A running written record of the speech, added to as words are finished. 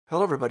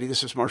Hello, everybody.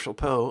 This is Marshall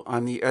Poe.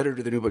 I'm the editor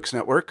of the New Books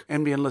Network.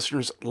 NBN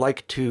listeners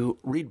like to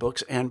read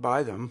books and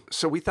buy them.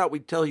 So we thought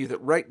we'd tell you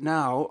that right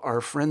now, our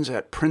friends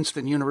at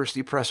Princeton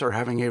University Press are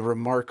having a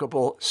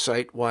remarkable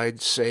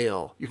site-wide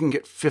sale. You can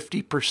get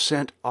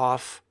 50%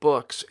 off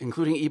books,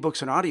 including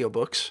ebooks and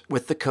audiobooks,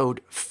 with the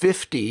code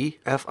 50,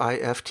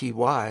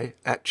 F-I-F-T-Y,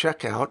 at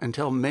checkout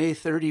until May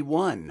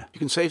 31. You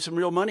can save some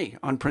real money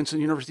on Princeton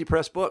University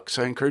Press books.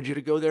 I encourage you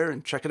to go there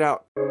and check it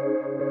out.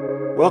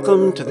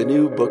 Welcome to the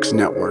New Books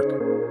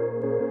Network.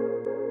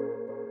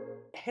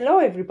 Hello,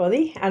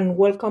 everybody, and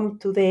welcome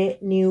to the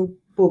New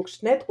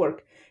Books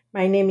Network.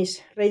 My name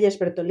is Reyes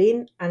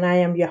Bertolin, and I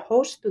am your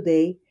host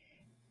today.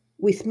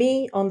 With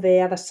me on the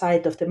other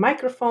side of the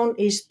microphone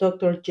is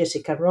Dr.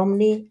 Jessica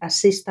Romney,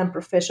 Assistant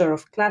Professor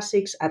of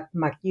Classics at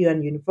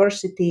McEwan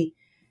University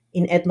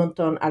in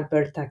Edmonton,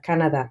 Alberta,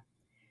 Canada.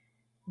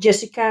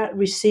 Jessica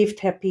received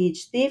her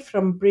PhD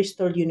from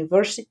Bristol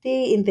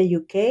University in the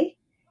UK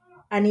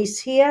and is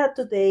here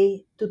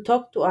today to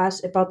talk to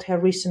us about her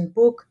recent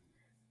book,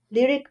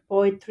 Lyric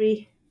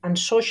Poetry and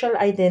Social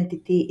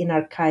Identity in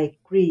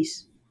Archaic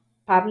Greece,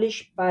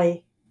 published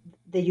by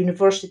the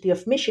University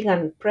of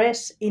Michigan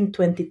Press in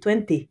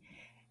 2020.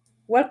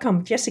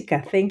 Welcome,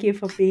 Jessica. Thank you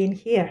for being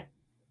here.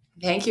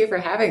 Thank you for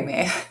having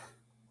me.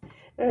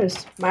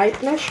 It's my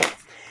pleasure.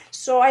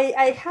 So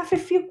I have a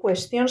few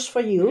questions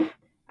for you,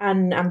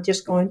 and I'm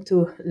just going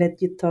to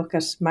let you talk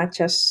as much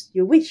as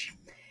you wish.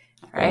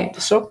 All right.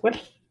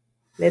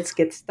 Let's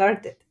get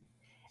started.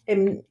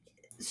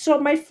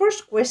 So my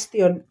first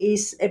question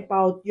is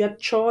about your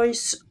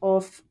choice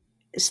of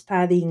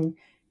studying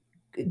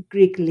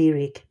Greek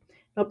lyric.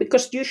 Now,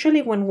 because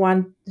usually when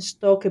one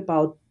talks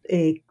about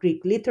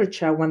Greek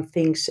literature, one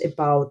thinks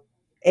about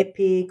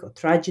epic or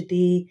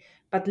tragedy,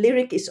 but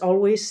lyric is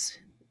always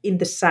in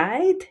the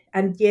side,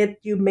 and yet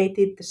you made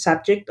it the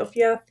subject of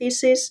your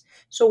thesis.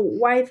 So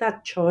why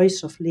that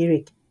choice of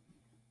lyric?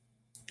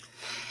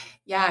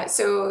 Yeah,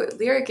 so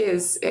lyric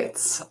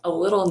it's a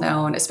little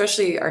known,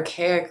 especially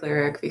archaic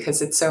lyric,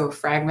 because it's so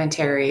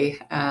fragmentary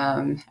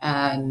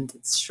and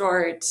it's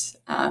short,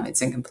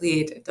 it's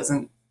incomplete, it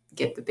doesn't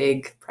get the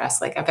big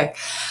press like epic.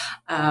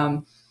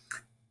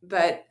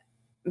 But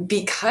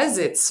because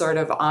it's sort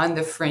of on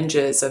the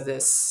fringes of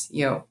this,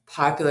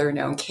 popular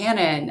known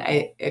canon,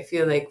 I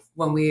feel like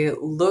when we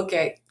look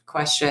at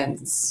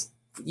questions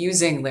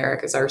using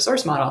lyric as our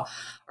source model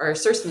or our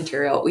source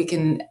material, we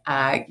can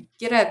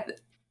get at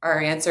our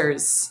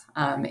answers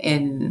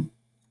in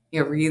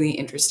really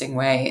interesting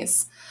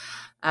ways.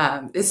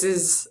 This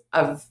is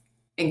a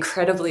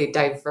incredibly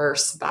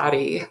diverse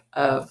body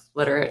of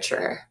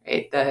literature,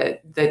 right?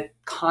 The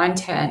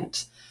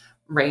content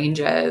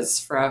ranges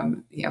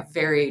from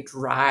very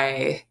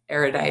dry,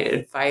 erudite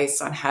advice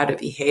on how to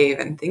behave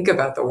and think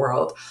about the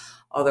world,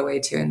 all the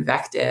way to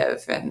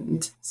invective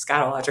and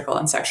scatological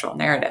and sexual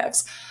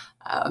narratives.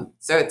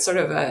 So it's sort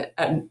of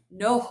a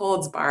no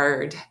holds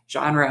barred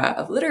genre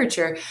of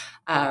literature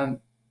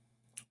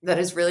that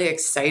is really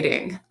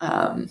exciting.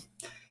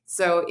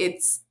 So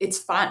it's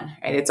fun,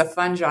 right? It's a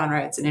fun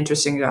genre. It's an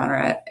interesting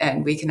genre,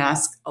 and we can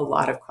ask a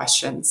lot of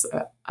questions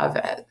of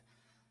it.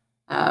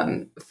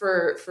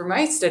 For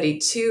my study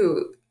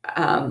too,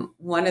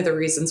 one of the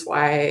reasons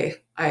why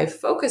I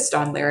focused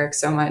on lyric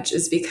so much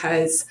is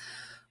because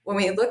when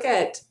we look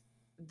at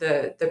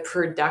the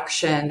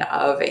production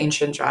of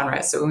ancient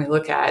genres, so when we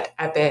look at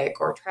epic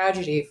or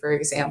tragedy, for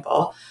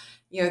example,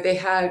 they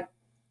had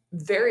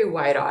very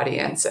wide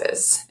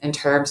audiences in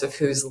terms of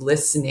who's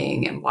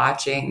listening and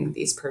watching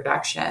these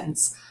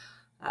productions,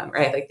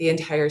 right? Like the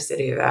entire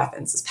city of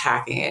Athens is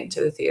packing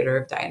into the theater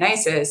of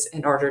Dionysus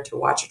in order to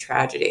watch a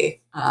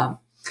tragedy.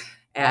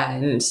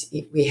 And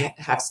we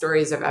have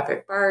stories of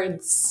epic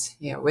bards,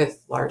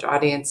 with large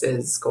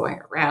audiences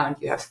going around.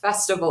 You have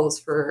festivals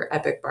for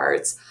epic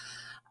bards.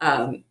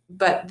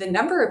 But the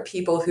number of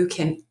people who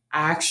can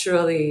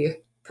actually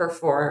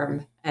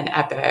perform an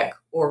epic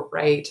or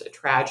write a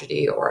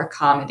tragedy or a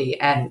comedy,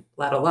 and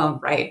let alone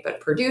write,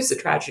 but produce a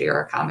tragedy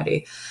or a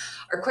comedy,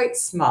 are quite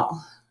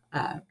small,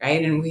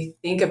 right? And we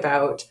think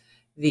about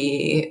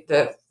the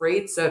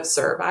rates of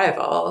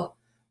survival.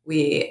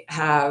 We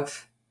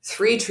have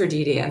 3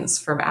 tragedians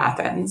from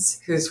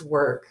Athens whose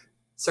work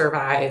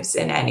survives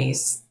in any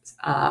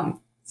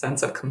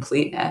sense of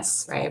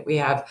completeness, right? We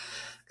have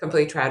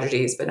complete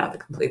tragedies, but not the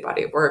complete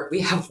body of work.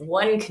 We have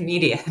 1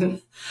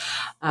 comedian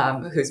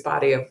whose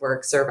body of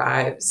work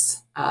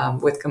survives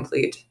with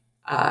complete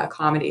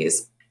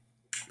comedies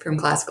from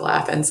classical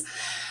Athens.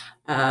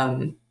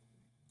 And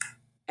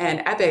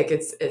epic,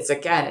 it's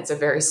a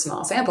very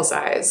small sample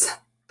size.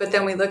 But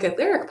then we look at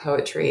lyric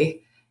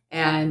poetry,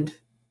 and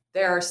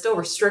there are still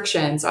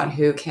restrictions on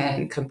who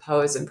can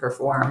compose and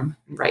perform,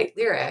 write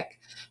lyric,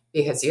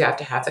 because you have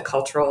to have the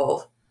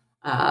cultural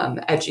you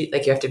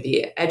have to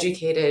be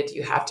educated,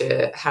 you have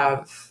to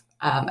have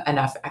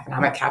enough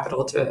economic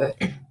capital to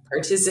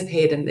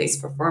participate in these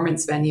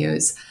performance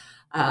venues.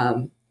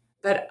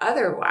 But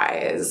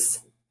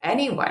otherwise,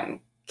 anyone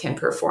can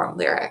perform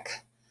lyric.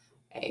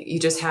 You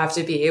just have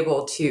to be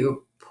able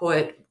to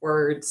put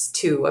words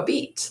to a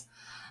beat.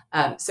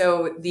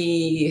 So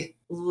the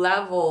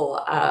level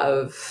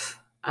of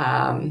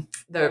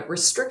the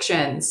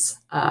restrictions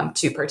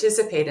to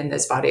participate in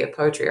this body of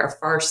poetry are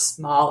far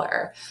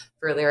smaller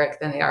for lyric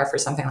than they are for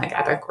something like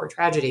epic or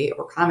tragedy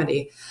or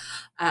comedy.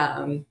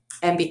 And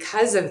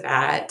because of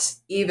that,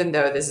 even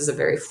though this is a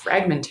very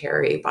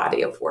fragmentary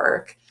body of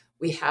work,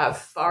 we have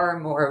far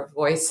more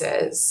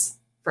voices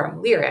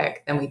from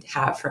lyric than we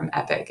have from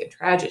epic and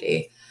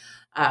tragedy.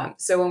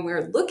 So when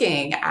we're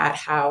looking at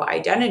how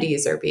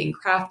identities are being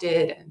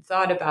crafted and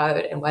thought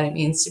about and what it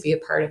means to be a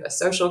part of a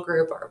social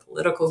group or a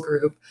political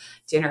group,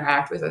 to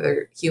interact with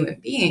other human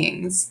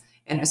beings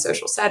in a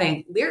social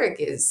setting, lyric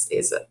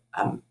is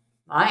a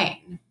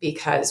mine,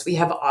 because we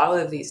have all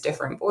of these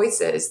different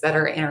voices that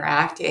are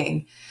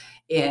interacting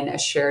in a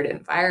shared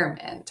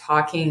environment,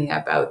 talking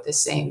about the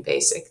same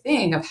basic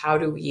thing of how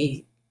do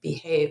we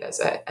behave as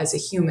a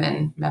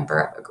human member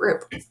of a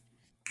group.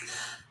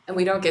 And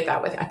we don't get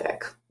that with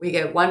epic. We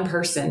get one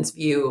person's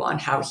view on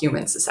how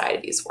human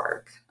societies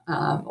work.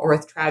 Or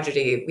with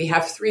tragedy, we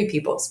have three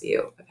people's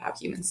view of how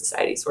human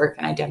societies work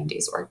and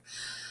identities work.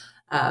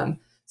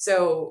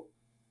 So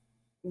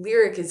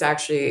lyric is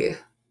actually,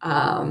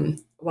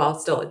 while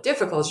it's still a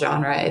difficult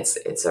genre,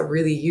 it's a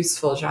really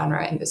useful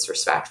genre in this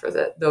respect for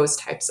those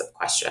types of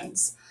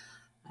questions.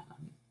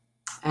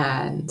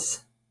 And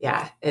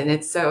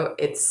it's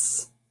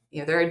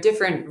there are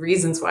different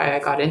reasons why I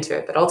got into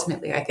it, but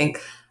ultimately I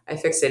think I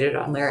fixated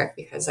on lyric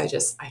because I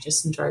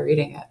just enjoy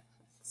reading it.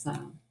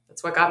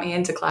 That's what got me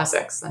into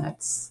classics, and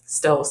it's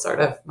still sort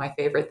of my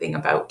favorite thing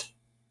about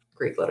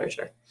Greek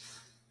literature.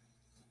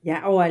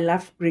 Yeah. Oh, I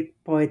love Greek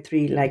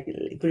poetry, like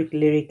Greek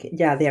lyric.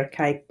 Yeah, the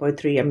archaic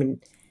poetry. I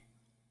mean,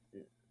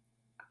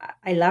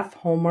 I love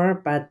Homer,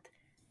 but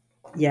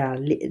yeah,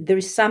 there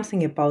is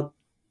something about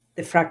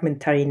the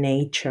fragmentary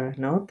nature,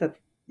 no? That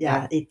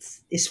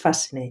it's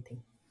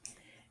fascinating.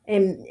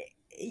 And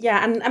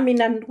yeah, and I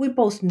mean, and we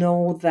both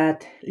know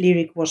that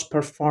lyric was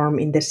performed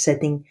in the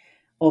setting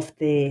of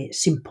the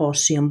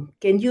symposium.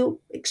 Can you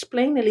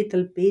explain a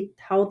little bit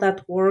how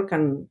that worked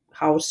and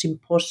how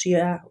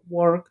symposia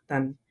worked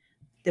and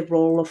the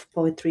role of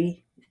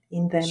poetry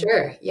in them?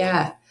 Sure,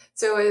 yeah.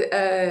 So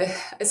a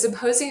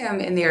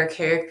symposium in the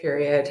Archaic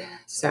period,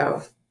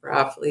 so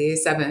roughly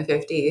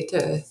 750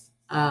 to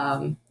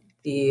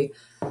the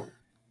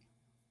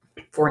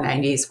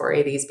 490s,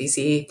 480s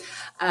BC.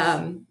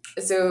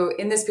 So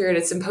in this period,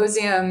 a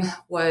symposium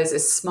was a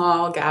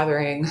small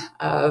gathering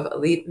of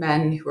elite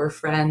men who were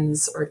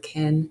friends or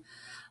kin.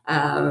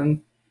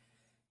 And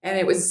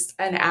it was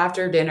an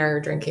after dinner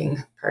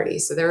drinking party.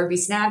 So there would be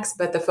snacks,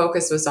 but the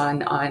focus was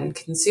on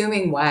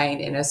consuming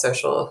wine in a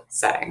social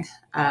setting.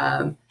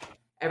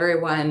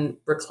 Everyone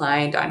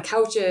reclined on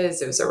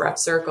couches. It was a rough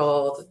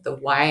circle. The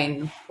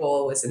wine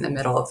bowl was in the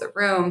middle of the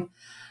room.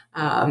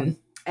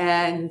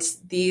 And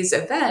these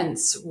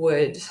events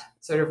would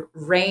sort of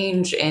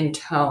range in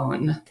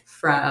tone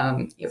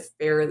from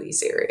fairly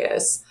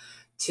serious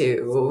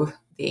to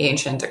the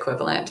ancient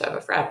equivalent of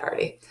a frat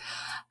party.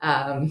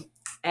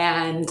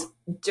 And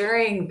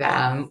during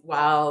them,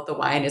 while the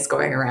wine is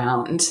going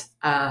around,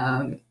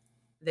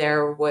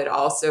 there would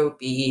also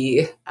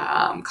be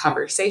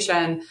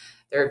conversation,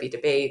 there would be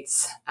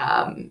debates,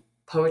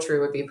 poetry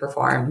would be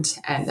performed,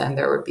 and then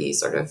there would be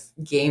sort of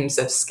games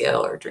of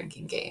skill or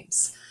drinking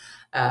games.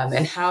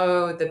 And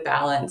how the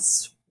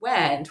balance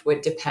went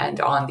would depend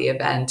on the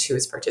event, who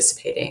was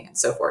participating, and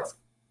so forth.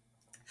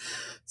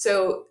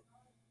 So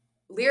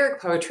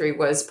lyric poetry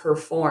was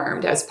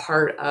performed as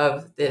part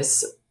of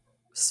this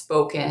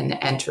spoken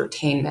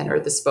entertainment or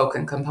the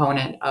spoken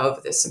component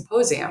of the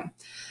symposium.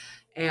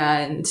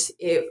 And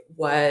it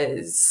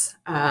was,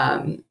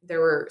 there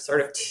were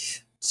sort of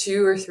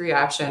two or three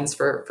options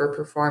for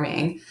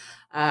performing.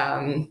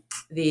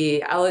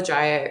 The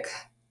elegiac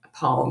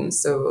poems,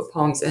 so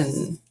poems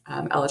in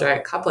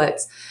elegiac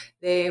couplets,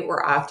 they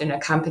were often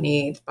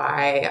accompanied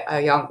by a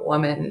young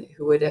woman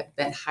who would have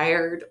been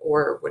hired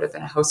or would have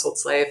been a household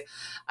slave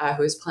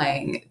who was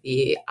playing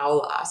the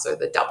aulos or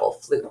the double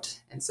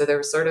flute. And so there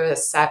was sort of a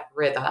set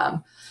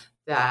rhythm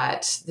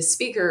that the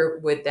speaker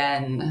would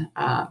then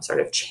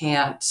sort of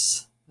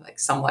chant, like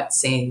somewhat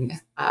sing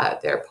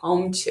their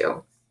poem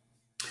to.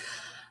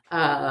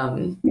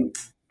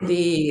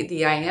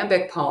 The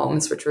iambic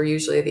poems, which were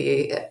usually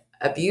the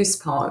abuse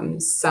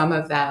poems, some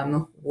of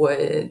them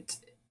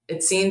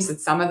it seems that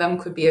some of them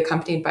could be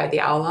accompanied by the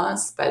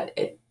aulos, but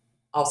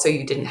also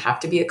you didn't have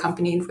to be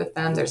accompanied with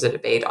them. There's a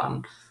debate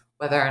on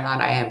whether or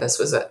not iambus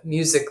was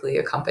musically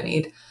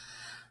accompanied.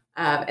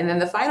 And then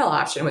the final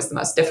option was the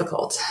most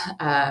difficult,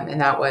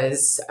 and that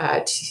was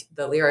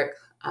the lyric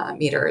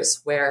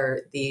meters,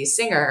 where the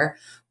singer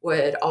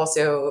would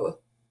also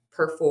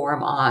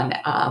perform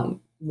on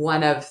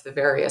one of the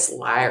various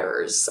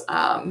lyres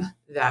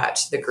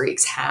that the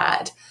Greeks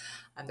had.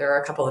 And there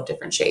are a couple of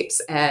different shapes.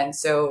 And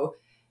so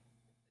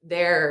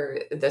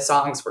the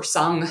songs were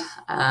sung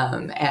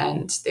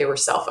and they were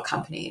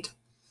self-accompanied.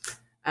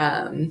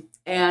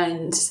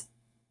 And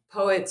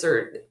poets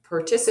or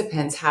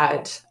participants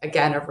had,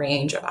 again, a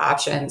range of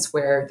options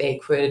where they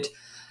could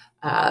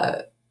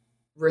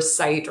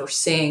recite or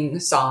sing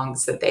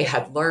songs that they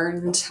had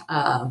learned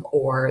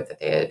or that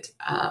they had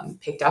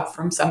picked up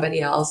from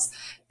somebody else.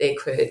 They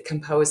could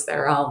compose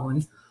their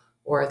own,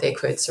 or they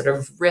could sort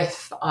of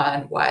riff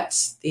on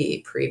what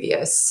the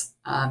previous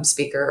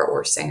speaker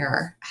or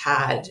singer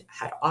had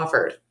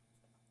offered.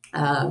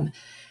 And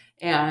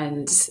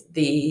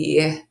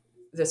the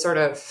sort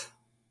of,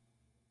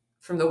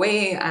 from the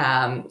way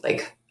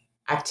like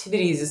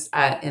activities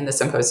in the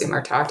symposium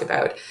are talked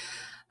about,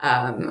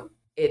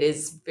 it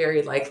is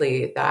very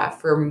likely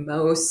that for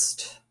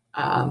most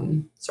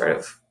sort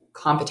of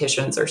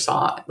competitions or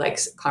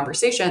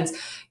conversations,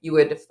 you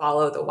would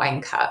follow the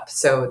wine cup.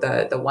 So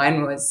the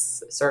wine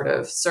was sort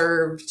of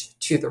served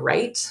to the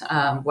right,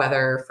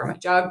 whether from a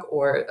jug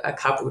or a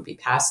cup would be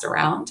passed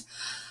around.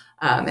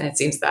 And it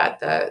seems that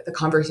the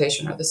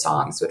conversation or the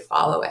songs would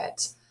follow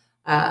it.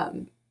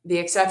 The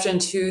exception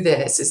to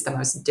this is the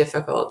most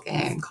difficult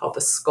game called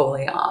the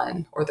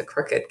scullion, or the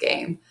crooked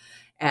game.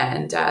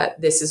 And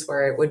this is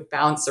where it would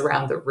bounce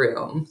around the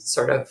room,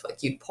 sort of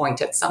like you'd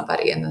point at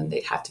somebody and then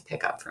they'd have to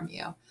pick up from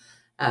you.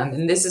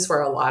 And this is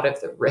where a lot of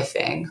the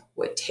riffing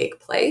would take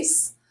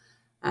place.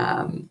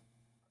 And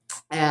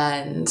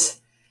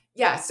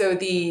yeah, so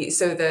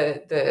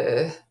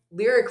the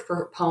lyric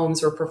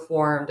poems were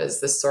performed as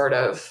this sort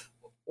of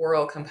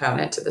oral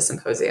component to the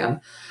symposium,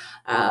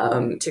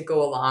 to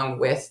go along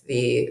with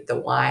the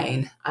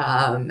wine,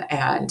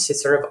 and to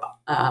sort of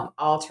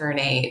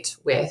alternate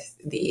with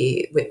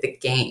the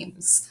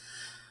games.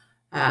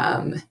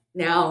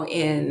 Now,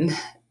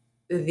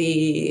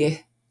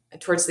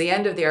 towards the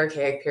end of the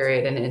Archaic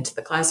period and into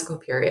the Classical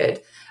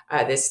period,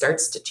 this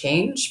starts to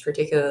change,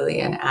 particularly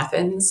in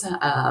Athens,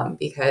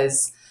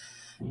 because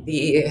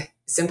the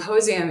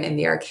symposium in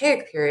the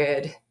Archaic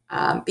period,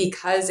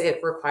 because it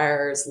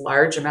requires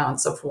large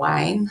amounts of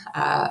wine,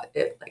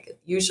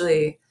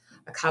 usually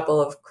a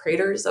couple of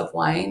craters of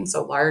wine,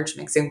 so large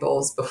mixing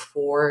bowls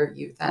before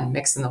you then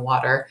mix in the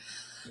water.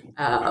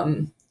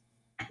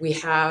 We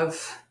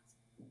have,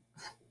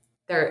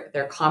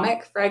 they're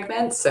comic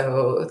fragments,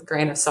 so a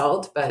grain of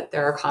salt, but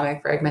there are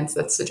comic fragments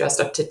that suggest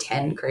up to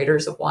 10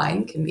 craters of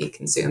wine can be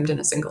consumed in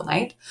a single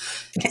night.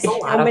 It's a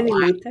lot How of many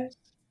wine. liters?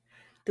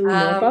 Do we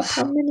know about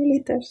how many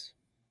liters?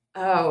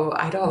 Oh,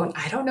 I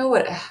don't know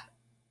what,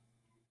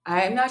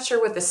 I'm not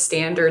sure what the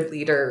standard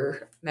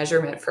liter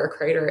measurement for a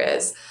crater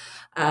is.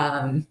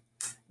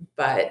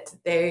 But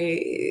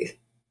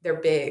they're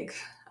big.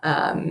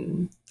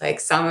 Like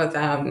some of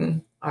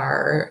them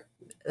are,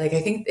 like,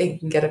 I think they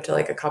can get up to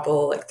like a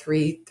couple, like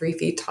 3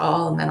 feet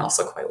tall, and then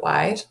also quite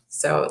wide.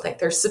 So like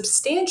they're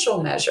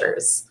substantial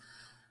measures.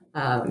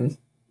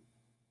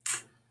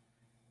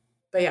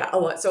 But yeah, a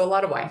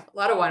lot of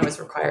wine was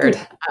required,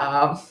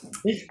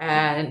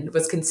 and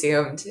was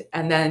consumed.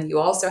 And then you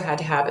also had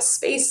to have a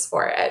space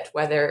for it,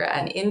 whether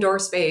an indoor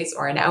space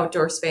or an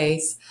outdoor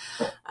space.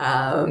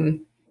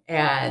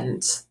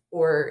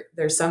 Or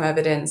there's some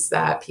evidence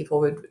that people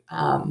would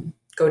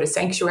go to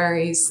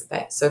sanctuaries,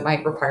 so it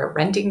might require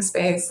renting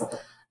space.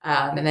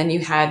 And then you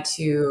had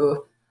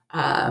to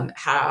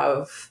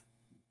have,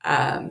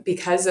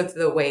 because of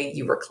the way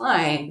you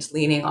reclined,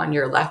 leaning on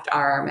your left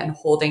arm and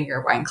holding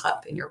your wine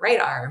cup in your right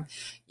arm,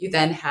 you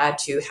then had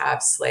to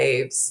have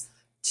slaves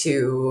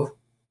to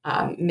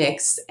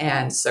mix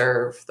and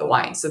serve the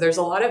wine. So there's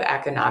a lot of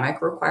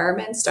economic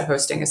requirements to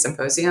hosting a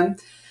symposium.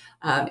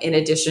 In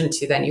addition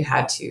to, then you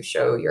had to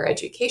show your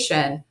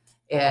education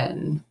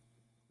in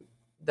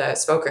the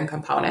spoken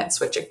components,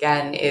 which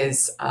again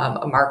is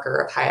a marker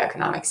of high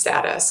economic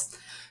status.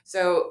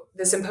 So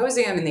the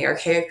symposium in the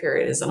Archaic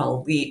period is an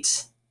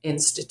elite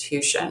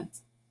institution,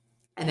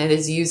 and it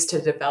is used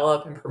to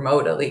develop and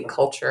promote elite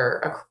culture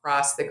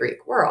across the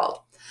Greek world.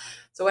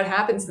 So what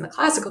happens in the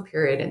Classical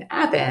period in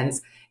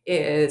Athens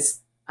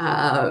is,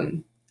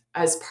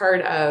 as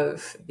part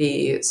of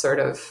the sort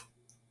of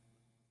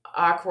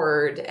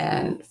awkward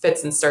and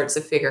fits and starts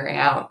of figuring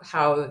out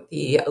how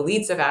the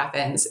elites of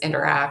Athens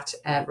interact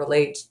and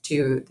relate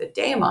to the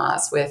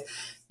demos with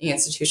the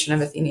institution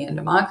of Athenian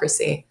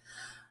democracy,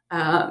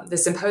 the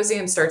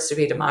symposium starts to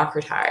be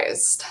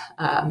democratized.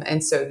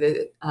 And so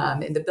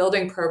in the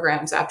building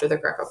programs after the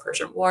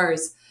Greco-Persian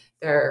Wars,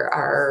 there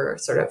are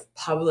sort of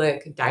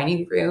public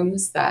dining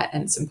rooms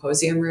and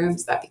symposium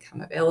rooms that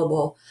become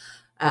available.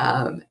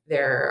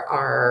 There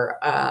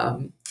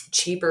are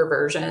cheaper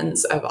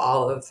versions of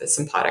all of the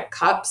sympotic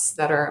cups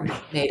that are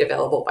made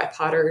available by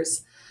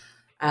potters.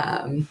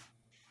 And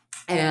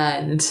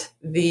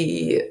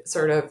the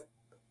sort of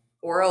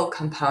oral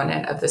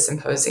component of the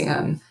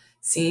symposium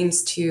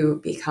seems to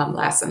become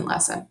less and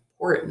less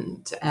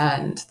important,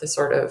 and the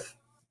sort of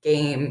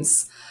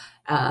games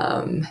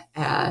and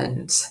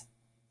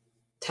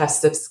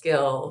tests of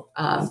skill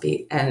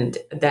and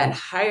then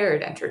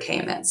hired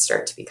entertainment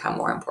start to become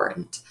more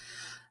important.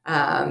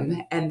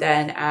 And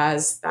then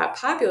as that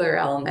popular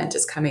element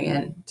is coming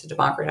in to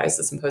democratize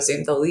the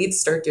symposium, the elites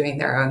start doing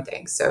their own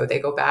thing. So they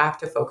go back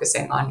to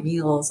focusing on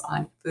meals,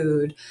 on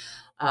food,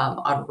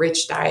 on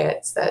rich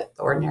diets that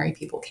the ordinary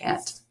people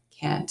can't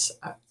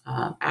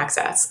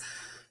access.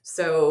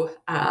 So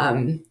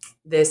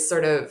this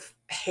sort of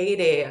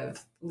heyday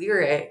of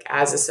lyric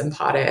as a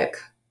symbolic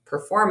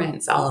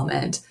performance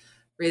element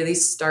really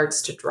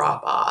starts to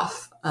drop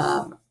off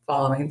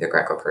following the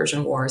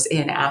Greco-Persian Wars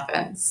in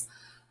Athens.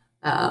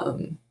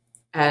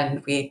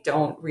 And we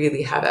don't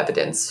really have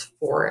evidence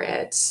for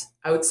it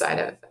outside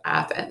of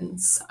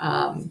Athens.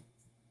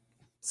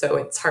 So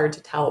it's hard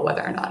to tell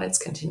whether or not it's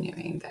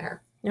continuing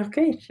there.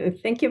 Okay, so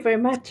thank you very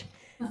much.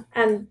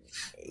 And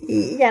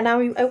yeah, now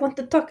I want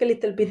to talk a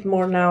little bit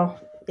more now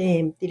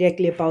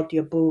directly about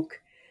your book.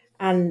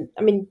 And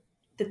I mean,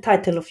 the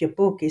title of your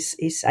book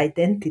is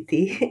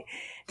Identity.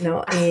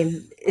 no,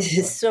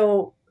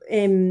 so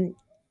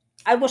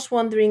I was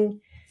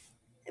wondering,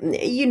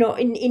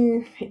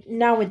 in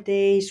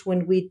nowadays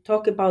when we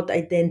talk about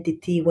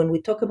identity, when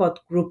we talk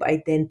about group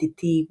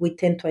identity, we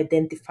tend to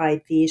identify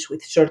this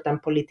with certain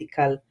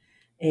political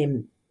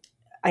um,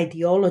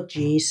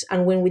 ideologies,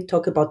 and when we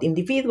talk about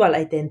individual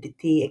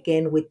identity,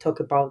 again we talk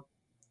about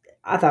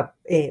other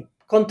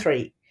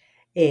contrary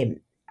um,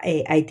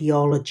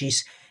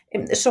 ideologies.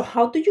 So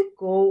how do you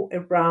go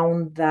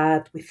around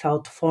that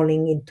without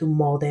falling into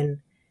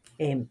modern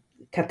um,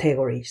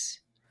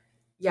 categories?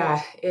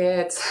 Yeah,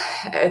 it's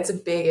a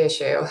big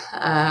issue,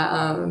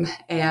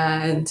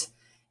 and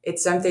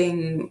it's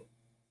something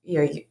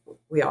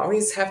we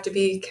always have to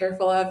be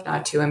careful of,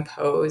 not to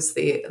impose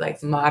the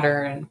like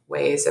modern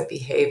ways of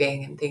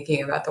behaving and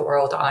thinking about the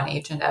world on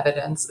ancient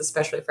evidence,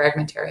 especially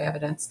fragmentary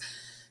evidence,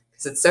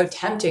 because it's so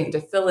tempting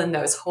to fill in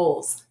those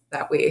holes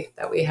that we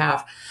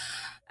have.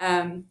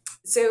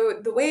 So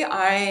the way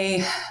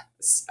I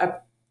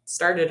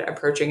started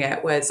approaching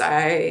it was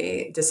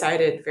I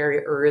decided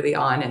very early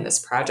on in this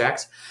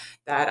project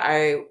that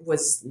I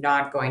was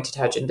not going to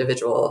touch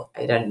individual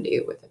identity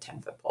with a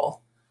 10-foot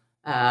pole.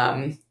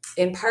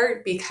 In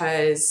part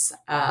because,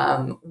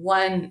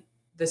 one,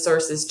 the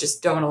sources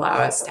just don't allow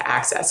us to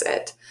access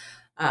it.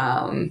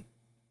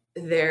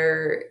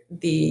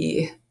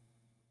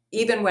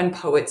 Even when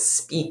poets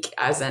speak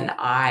as an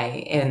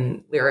I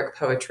in lyric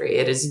poetry,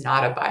 it is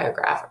not a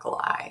biographical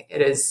I.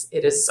 It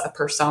is a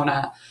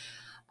persona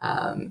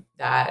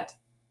that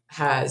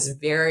has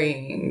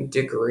varying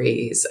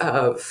degrees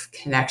of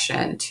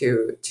connection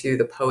to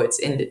the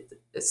poet's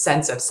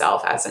sense of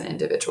self as an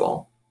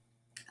individual.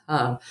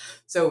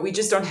 So we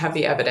just don't have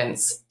the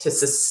evidence to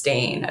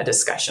sustain a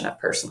discussion of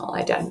personal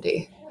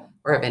identity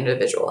or of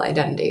individual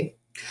identity.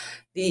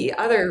 The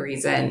other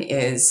reason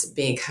is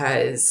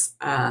because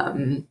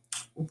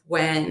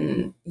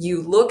when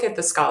you look at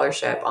the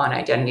scholarship on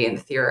identity and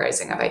the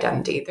theorizing of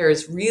identity, there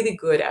is really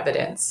good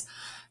evidence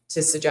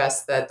to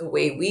suggest that the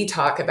way we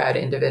talk about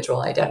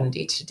individual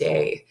identity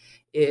today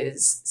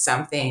is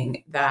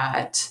something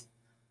that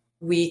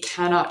we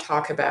cannot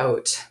talk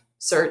about,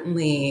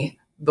 certainly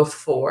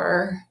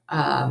before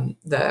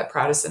the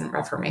Protestant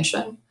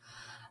Reformation,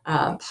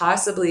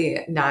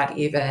 possibly not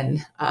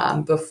even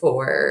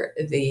before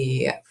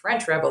the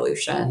French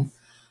Revolution,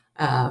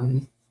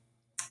 and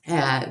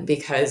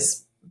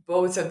because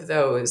both of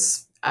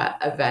those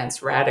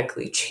events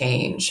radically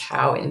change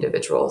how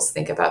individuals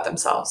think about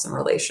themselves in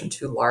relation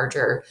to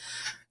larger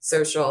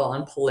social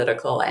and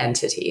political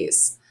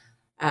entities.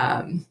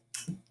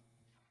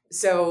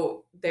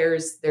 So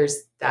there's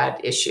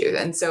that issue.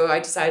 And so I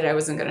decided I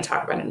wasn't going to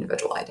talk about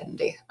individual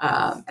identity.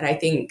 And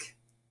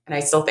I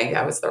still think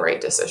that was the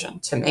right decision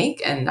to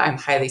make. And I'm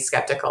highly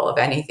skeptical of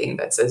anything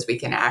that says we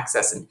can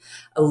access an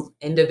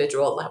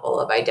individual level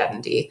of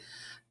identity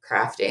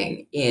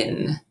crafting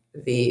in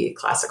the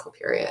classical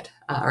period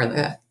or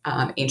the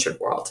ancient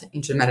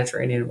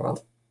Mediterranean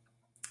world.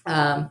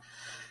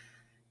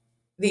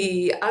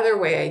 The other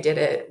way I did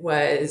it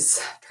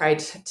was tried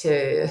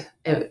to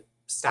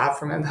stop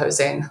from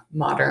imposing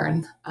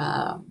modern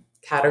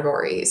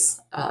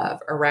categories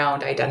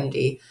around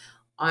identity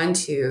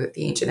onto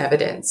the ancient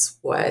evidence,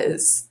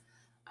 was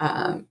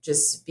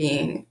just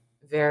being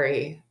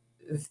very,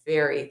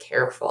 very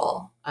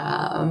careful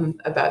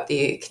about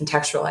the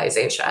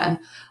contextualization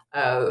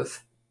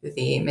of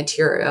the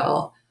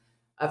material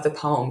of the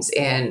poems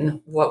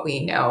in what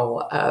we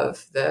know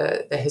of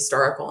the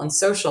historical and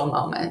social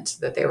moment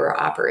that they were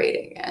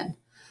operating in.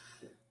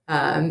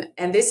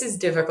 And this is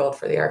difficult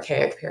for the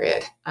Archaic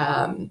period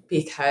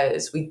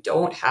because we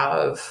don't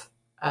have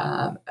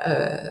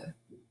a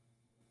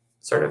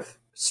sort of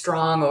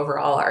strong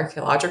overall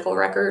archaeological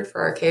record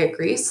for Archaic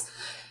Greece,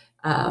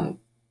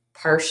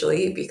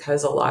 partially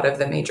because a lot of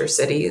the major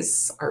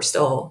cities are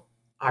still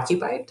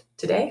occupied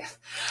today.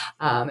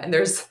 And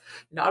there's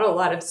not a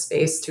lot of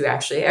space to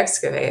actually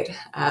excavate.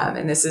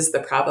 And this is the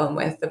problem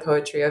with the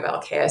poetry of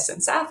Alcaeus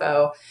and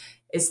Sappho,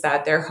 is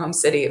that their home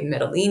city of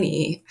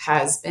Mytilene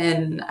has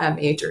been a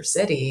major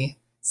city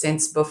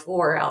since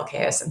before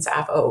Alcaeus and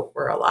Sappho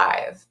were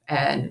alive.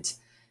 And,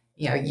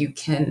 you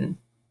can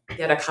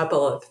get a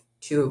couple of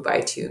 2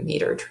 by 2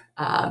 meter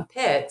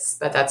pits,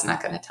 but that's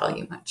not going to tell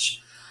you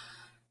much.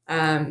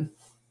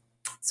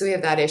 So we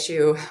have that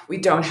issue. We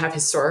don't have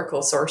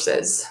historical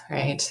sources,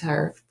 right?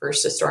 Our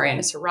first historian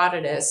is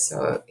Herodotus,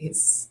 so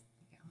he's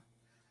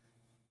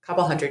a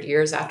couple hundred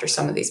years after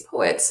some of these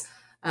poets.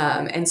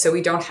 And so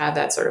we don't have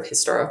that sort of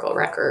historical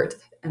record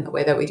and the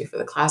way that we do for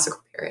the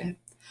classical period.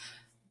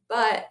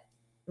 But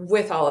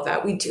with all of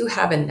that, we do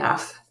have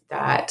enough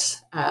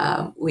that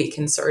we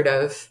can sort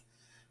of,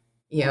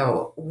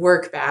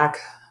 work back,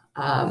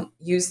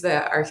 use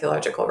the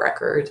archaeological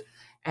record,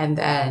 and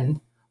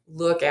then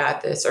look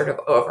at the sort of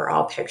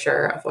overall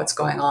picture of what's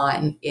going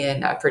on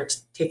in a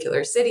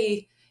particular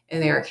city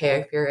in the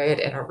Archaic period,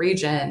 in a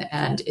region,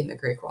 and in the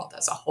Greek world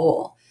as a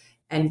whole,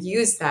 and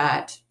use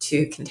that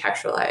to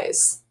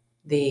contextualize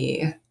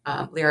the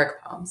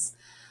lyric poems,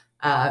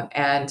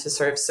 and to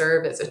sort of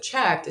serve as a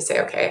check to say,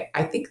 okay,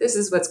 I think this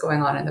is what's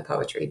going on in the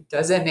poetry.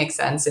 Does it make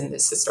sense in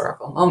this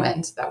historical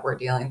moment that we're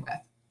dealing with?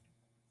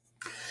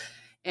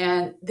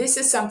 And this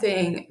is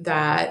something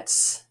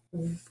that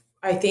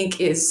I think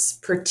is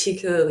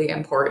particularly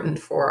important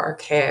for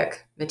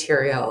archaic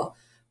material,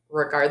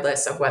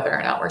 regardless of whether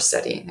or not we're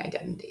studying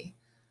identity.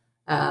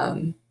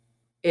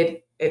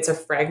 It's a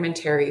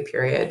fragmentary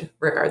period,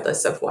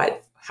 regardless of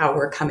how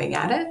we're coming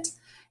at it.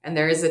 And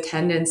there is a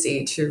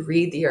tendency to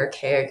read the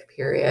Archaic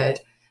period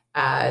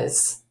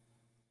as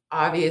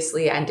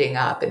obviously ending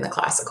up in the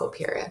classical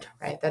period,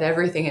 right? That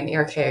everything in the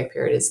Archaic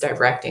period is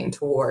directing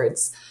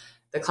towards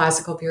the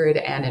classical period,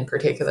 and in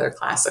particular,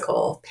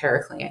 classical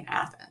Periclean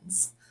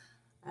Athens.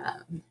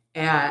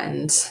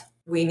 And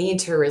we need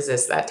to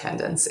resist that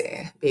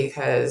tendency,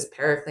 because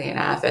Periclean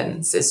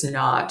Athens is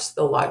not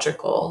the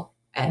logical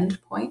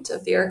end point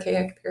of the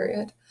Archaic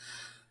period.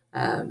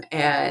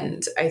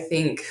 And I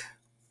think,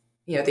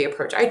 the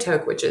approach I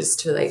took, which is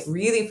to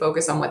really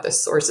focus on what the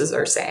sources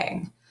are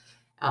saying,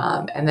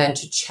 and then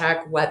to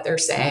check what they're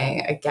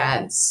saying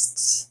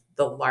against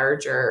the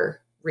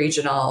larger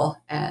regional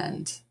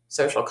and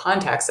social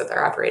context that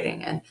they're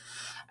operating in,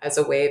 as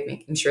a way of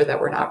making sure that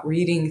we're not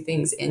reading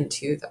things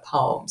into the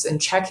poems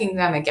and checking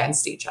them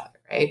against each other,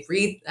 right?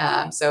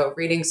 So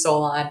reading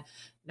Solon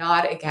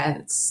not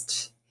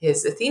against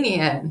his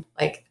Athenian,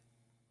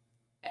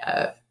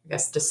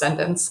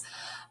 descendants,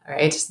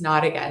 right?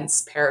 Not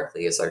against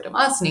Pericles or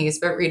Demosthenes,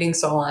 but reading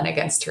Solon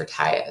against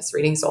Tyrtaeus,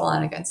 reading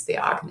Solon against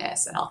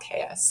Theognis and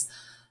Alcaeus,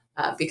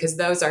 because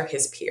those are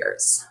his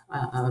peers.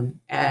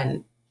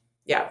 And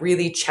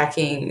really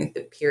checking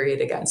the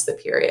period against the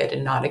period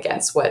and not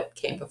against what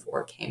came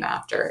before, came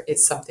after,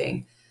 is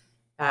something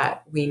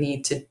that we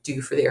need to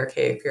do for the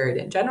Archaic period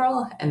in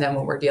general. And then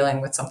when we're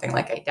dealing with something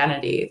like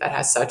identity that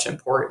has such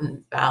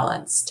important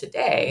balance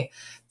today,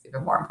 it's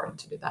even more important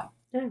to do that.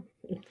 Yeah,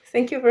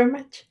 thank you very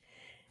much.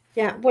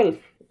 Yeah, well,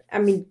 I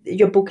mean,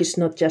 your book is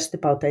not just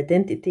about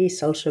identity,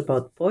 it's also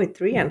about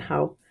poetry and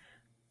how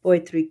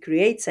poetry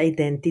creates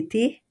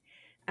identity.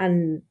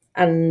 And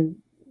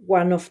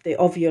one of the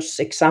obvious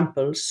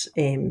examples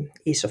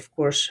is, of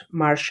course,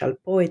 martial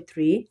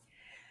poetry.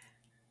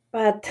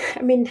 But,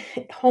 I mean,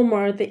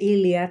 Homer, the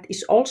Iliad,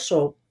 is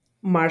also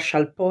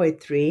martial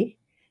poetry.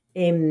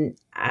 And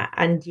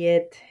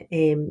yet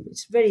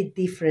it's very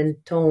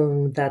different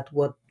tone than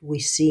what we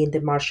see in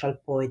the martial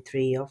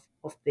poetry of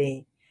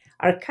the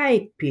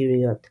Archaic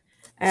period.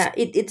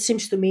 It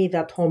seems to me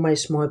that Homer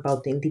is more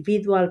about the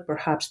individual,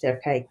 perhaps the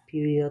Archaic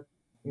period,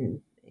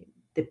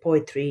 the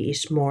poetry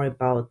is more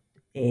about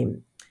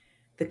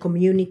the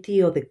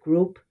community or the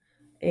group.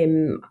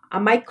 Am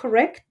I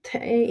correct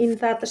in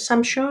that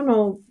assumption,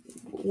 or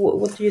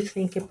what do you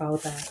think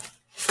about that?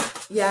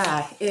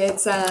 Yeah,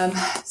 it's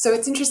so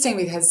it's interesting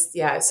because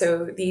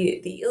so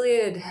the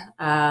Iliad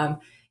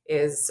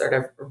is sort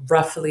of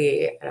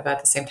roughly at about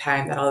the same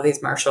time that all of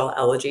these martial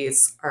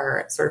elegies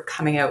are sort of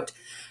coming out,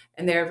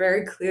 and they're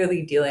very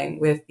clearly dealing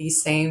with the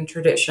same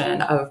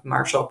tradition of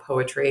martial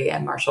poetry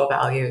and martial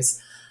values,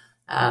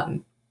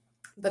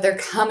 but they're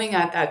coming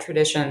at that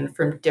tradition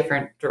from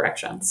different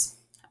directions.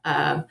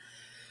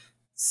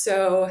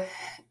 So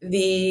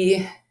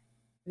the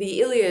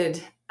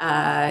Iliad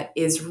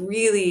is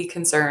really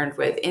concerned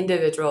with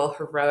individual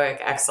heroic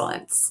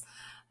excellence,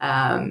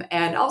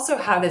 and also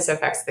how this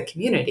affects the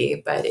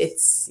community. But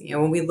it's,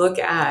 when we look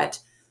at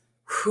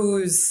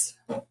whose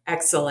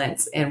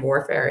excellence in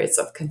warfare is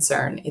of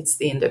concern, it's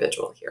the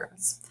individual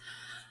heroes.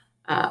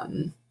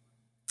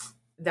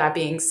 That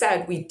being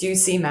said, we do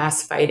see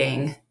mass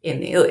fighting in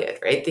the Iliad,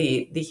 right?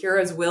 The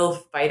heroes will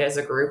fight as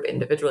a group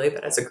individually,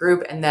 but as a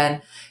group, and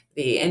then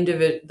the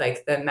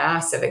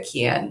mass of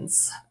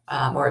Achaeans,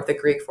 or the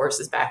Greek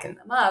forces backing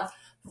them up,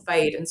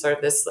 fight in sort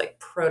of this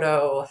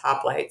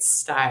proto-hoplite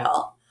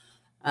style.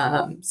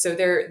 So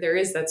there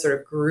is that sort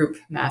of group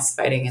mass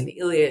fighting in the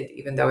Iliad,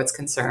 even though it's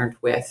concerned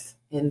with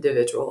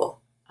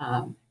individual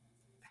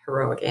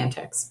heroic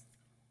antics.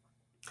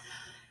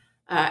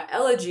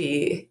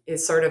 Elegy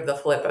is sort of the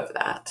flip of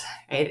that,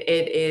 right?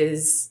 It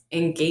is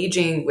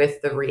engaging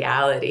with the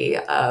reality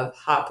of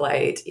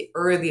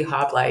early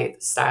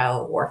hoplite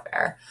style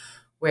warfare,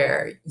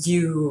 where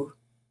you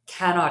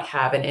cannot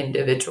have an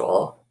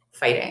individual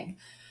fighting.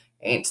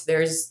 Right?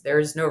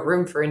 There's no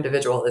room for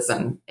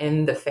individualism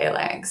in the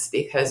phalanx,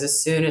 because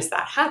as soon as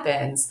that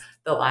happens,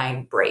 the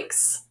line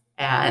breaks,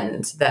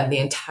 and then the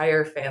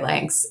entire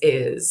phalanx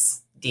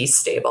is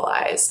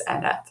destabilized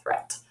and at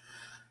threat.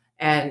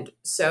 And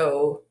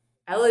so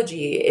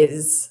elegy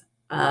is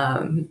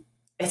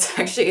it's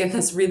actually in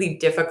this really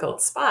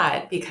difficult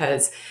spot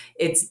because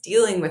it's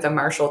dealing with a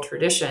martial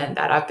tradition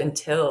that up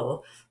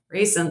until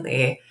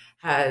recently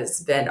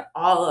has been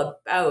all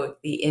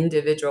about the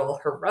individual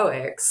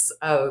heroics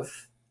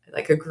of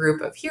like a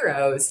group of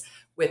heroes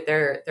with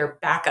their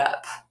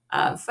backup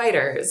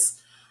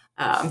fighters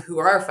who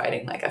are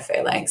fighting like a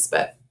phalanx,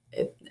 but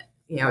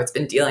it's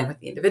been dealing with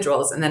the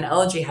individuals. And then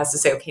Elegy has to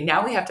say, okay,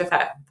 now we have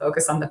to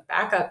focus on the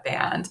backup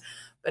band,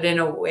 but in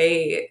a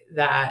way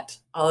that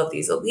all of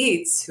these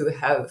elites who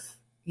have,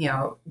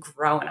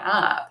 grown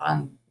up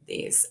on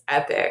these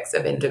epics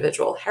of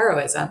individual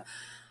heroism,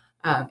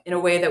 in a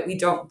way that we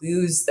don't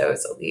lose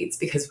those elites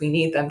because we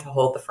need them to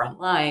hold the front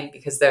line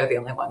because they're the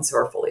only ones who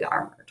are fully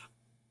armored.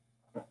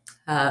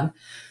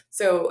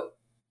 So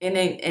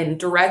in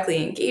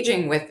directly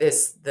engaging with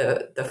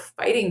the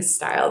fighting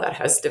style that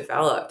has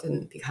developed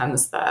and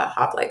becomes the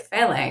hoplite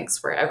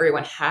phalanx, where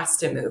everyone has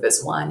to move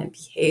as one and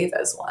behave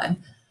as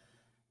one,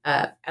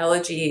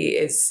 Elegy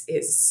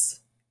is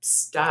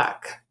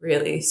stuck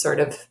really sort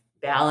of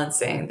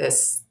balancing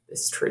this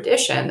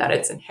tradition that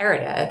it's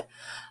inherited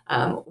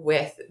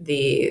with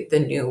the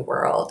new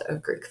world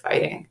of Greek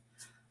fighting.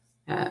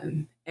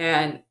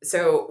 And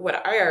so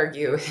what I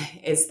argue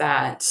is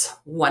that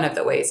one of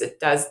the ways it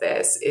does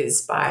this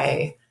is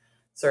by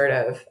sort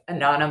of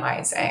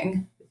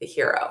anonymizing the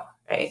hero,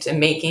 right? And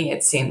making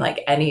it seem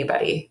like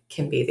anybody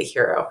can be the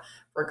hero,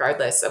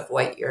 regardless of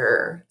what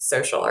your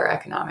social or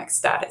economic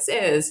status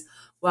is,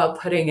 while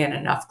putting in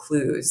enough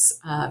clues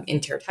in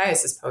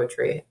Tyrtaeus's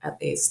poetry,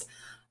 at least,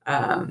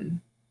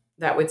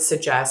 that would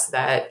suggest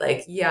that,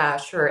 like, yeah,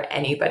 sure,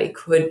 anybody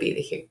could be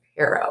the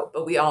hero,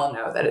 but we all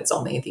know that it's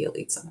only the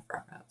elites in the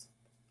front rows.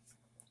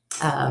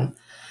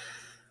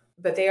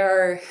 But they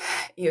are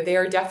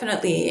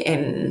definitely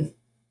in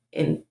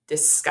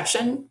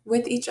discussion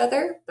with each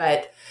other.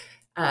 But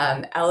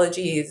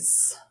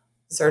Elegy's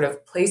sort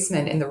of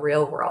placement in the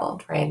real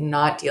world, right,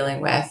 not dealing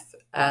with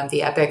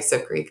the epics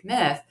of Greek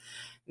myth,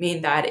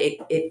 mean that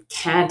it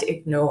can't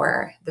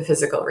ignore the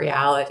physical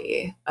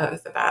reality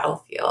of the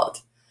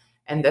battlefield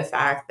and the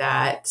fact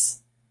that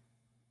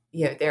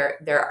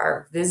there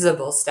are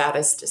visible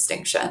status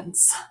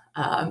distinctions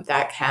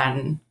that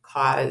can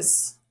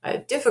cause a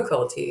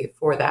difficulty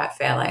for that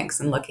phalanx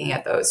in looking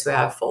at those who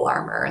have full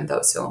armor and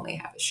those who only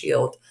have a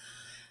shield.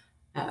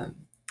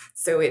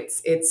 So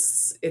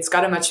it's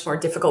got a much more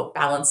difficult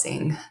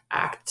balancing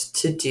act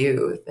to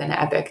do than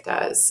epic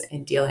does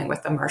in dealing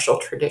with the martial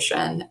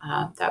tradition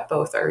that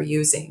both are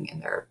using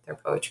in their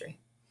poetry.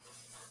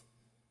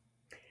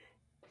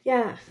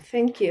 Yeah,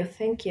 thank you.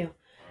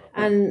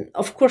 And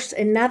of course,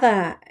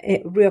 another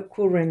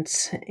recurrent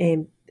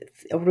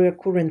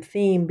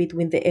theme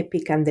between the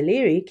epic and the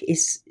lyric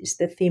is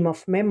the theme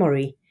of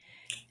memory.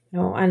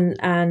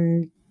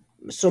 And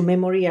so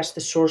memory as the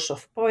source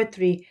of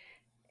poetry.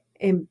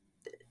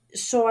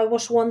 So I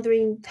was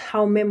wondering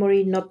how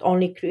memory not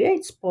only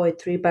creates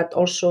poetry but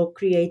also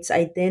creates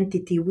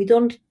identity. We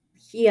don't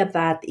hear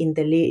that in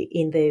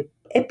the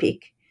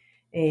epic,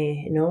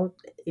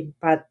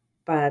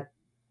 but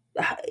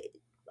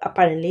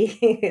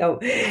apparently,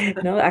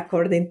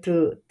 according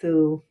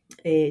to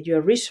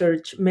your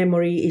research,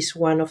 memory is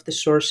one of the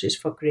sources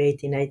for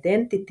creating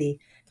identity.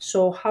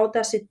 So how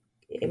does it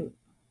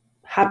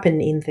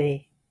happen in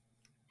the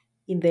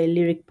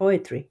lyric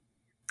poetry?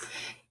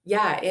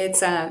 Yeah,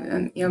 it's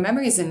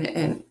memory is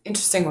an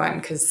interesting one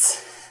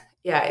because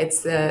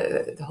it's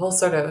the whole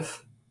sort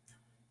of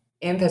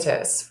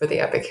impetus for the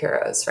epic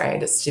heroes,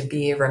 right? Is to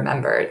be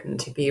remembered and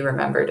to be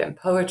remembered in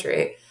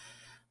poetry.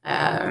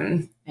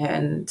 And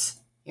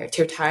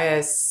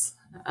Tyrtaeus,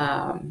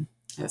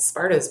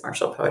 Sparta's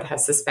martial poet,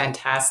 has this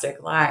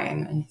fantastic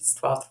line in his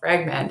 12th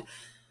fragment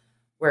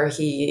where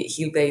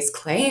he lays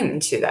claim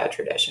to that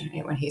tradition,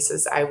 right? When he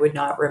says, "I would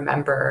not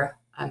remember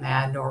a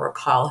man nor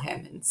recall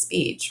him in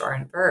speech or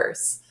in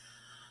verse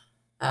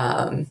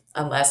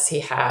unless he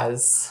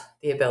has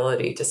the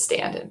ability to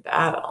stand in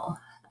battle."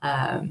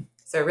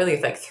 So it really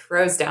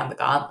throws down the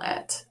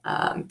gauntlet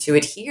to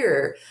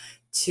adhere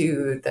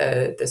to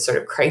the sort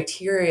of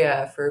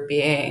criteria for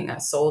being a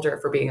soldier,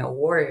 for being a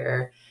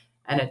warrior,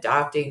 and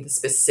adopting the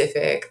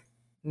specific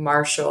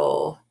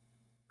martial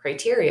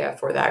criteria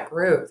for that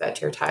group that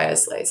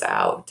Tyrtaeus lays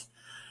out.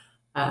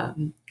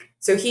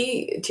 So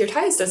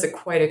Tyrtaeus does it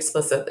quite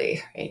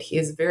explicitly, right? He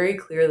is very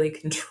clearly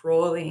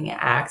controlling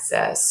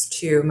access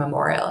to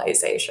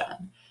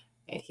memorialization.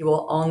 Right? He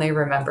will only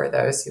remember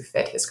those who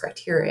fit his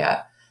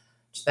criteria,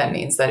 which then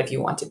means that if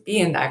you want to be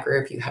in that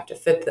group, you have to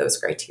fit those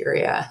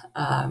criteria,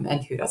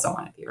 and who doesn't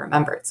want to be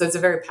remembered? So it's a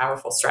very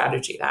powerful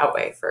strategy that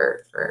way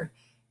for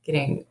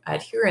getting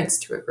adherence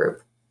to a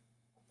group.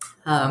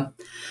 But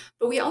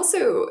we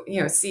also,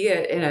 see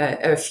it in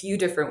a few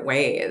different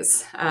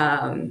ways.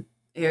 And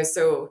this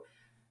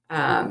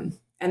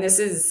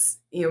is,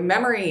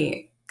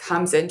 memory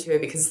comes into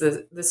it because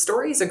the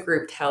stories a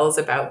group tells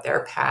about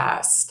their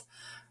past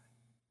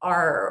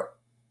are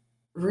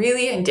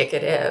really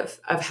indicative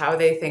of how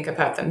they think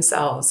about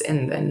themselves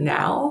in the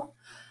now,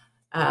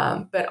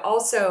 but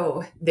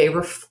also they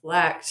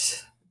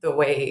reflect the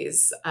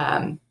ways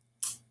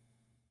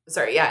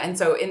sorry, yeah. And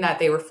so in that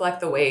they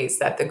reflect the ways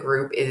that the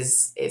group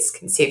is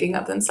conceiving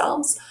of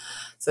themselves.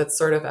 So it's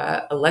sort of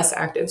a less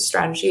active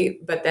strategy.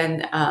 But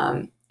then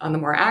on the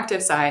more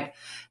active side,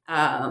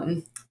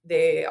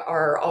 they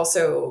are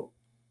also,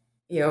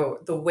 the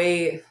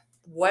way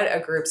what a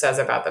group says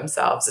about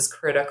themselves is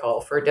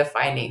critical for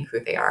defining who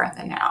they are in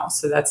the now.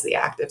 So that's the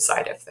active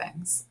side of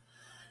things.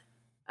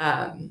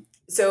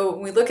 So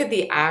when we look at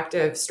the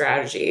active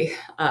strategy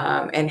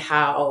and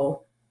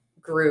how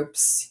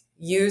groups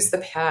use the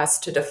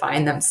past to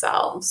define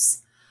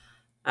themselves,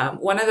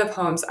 one of the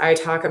poems I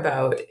talk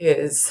about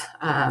is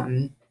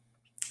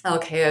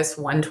Alcaeus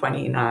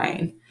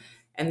 129.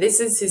 And this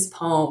is his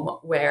poem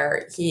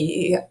where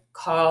he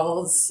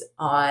calls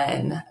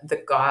on the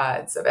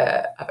gods of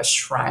a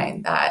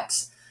shrine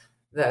that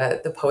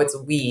the poet's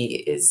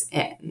we is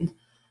in.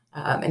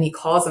 And he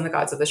calls on the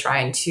gods of the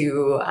shrine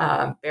to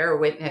bear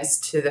witness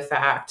to the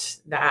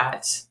fact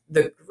that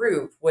the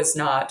group was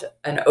not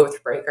an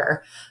oath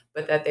breaker,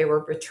 but that they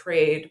were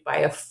betrayed by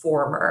a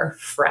former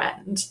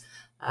friend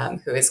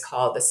who is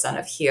called the son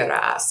of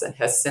Hieras and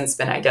has since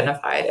been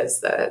identified as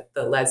the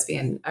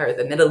lesbian or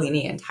the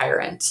Mytilenean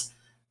tyrant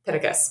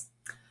Pittacus.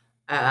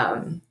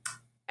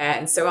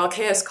 And so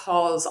Alcaeus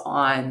calls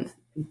on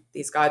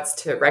these gods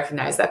to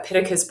recognize that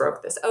Pittacus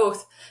broke this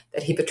oath,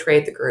 that he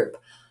betrayed the group,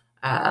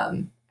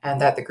 and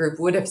that the group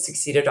would have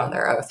succeeded on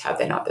their oath had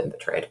they not been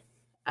betrayed.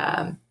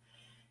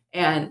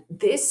 And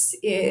this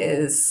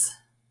is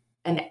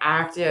an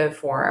active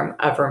form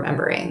of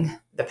remembering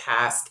the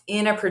past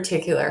in a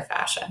particular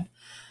fashion.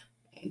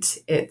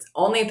 It's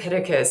only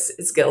Pittacus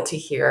is guilty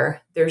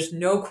here. There's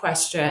no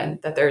question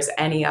that there's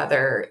any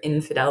other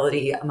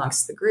infidelity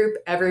amongst the group.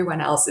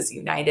 Everyone else is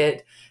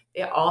united.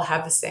 They all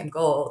have the same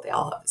goal. They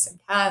all have the same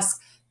task.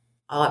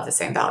 All have the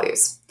same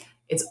values.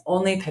 It's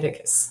only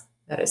Pittacus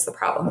that is the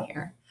problem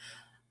here.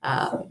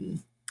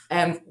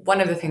 And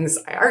one of the things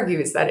I argue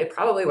is that it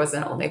probably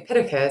wasn't only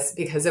Pittacus,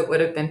 because it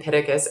would have been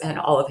Pittacus and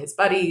all of his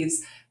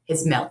buddies,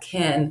 his male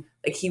kin,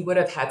 like he would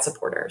have had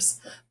supporters.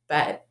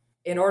 But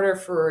in order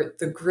for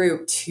the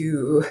group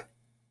to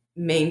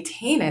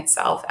maintain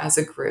itself as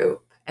a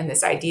group and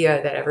this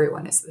idea that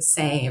everyone is the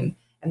same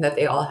and that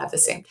they all have the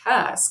same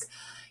task,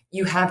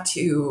 you have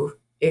to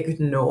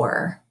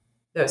ignore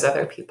those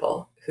other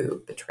people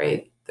who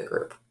betrayed the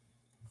group.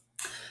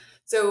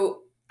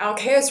 So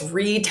Alcaeus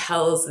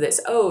retells this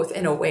oath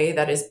in a way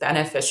that is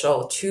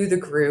beneficial to the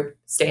group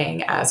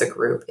staying as a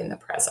group in the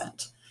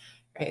present.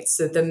 Right?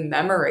 So the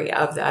memory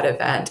of that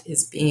event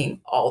is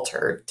being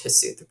altered to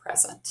suit the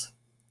present.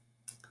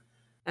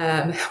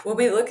 When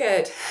we look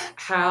at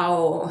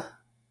how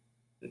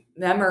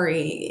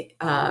memory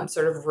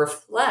sort of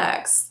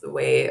reflects the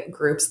way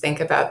groups think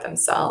about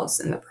themselves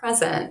in the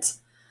present,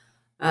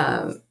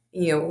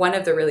 one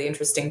of the really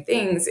interesting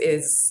things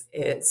is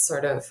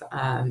sort of,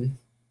 and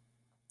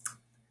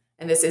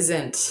this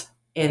isn't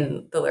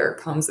in the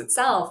lyric poems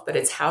itself, but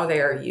it's how they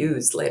are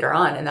used later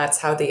on, and that's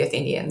how the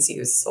Athenians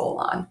use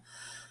Solon.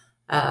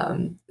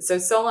 So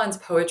Solon's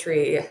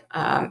poetry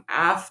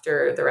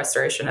after the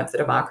restoration of the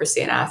democracy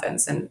in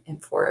Athens in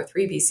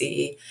 403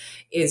 BCE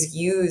is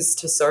used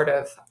to sort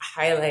of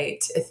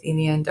highlight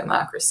Athenian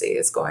democracy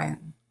as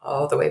going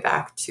all the way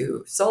back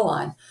to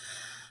Solon.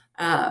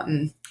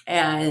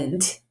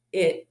 And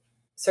it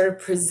sort of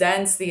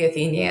presents the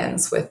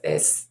Athenians with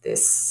this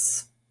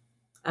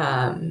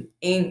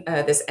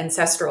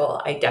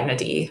ancestral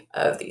identity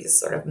of these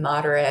sort of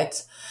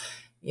moderate,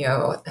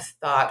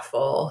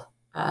 thoughtful,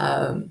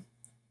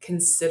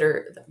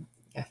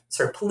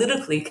 sort of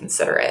politically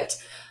considerate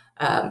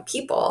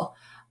people.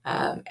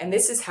 And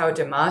this is how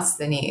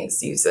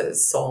Demosthenes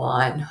uses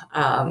Solon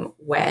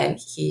when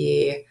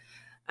he,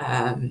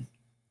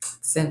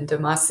 it's in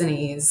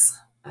Demosthenes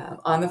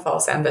on the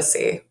false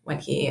embassy, when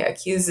he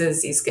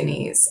accuses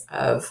Aeschines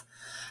of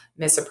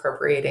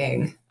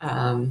misappropriating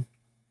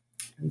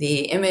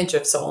the image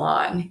of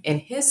Solon in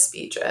his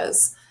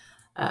speeches.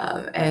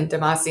 And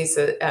Demosthenes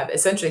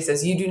essentially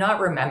says, you do not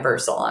remember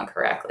Solon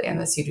correctly, and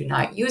thus you do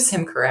not use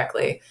him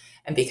correctly.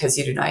 And because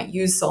you do not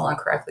use Solon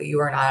correctly, you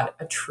are not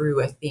a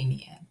true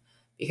Athenian,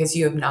 because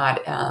you have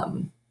not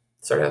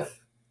sort of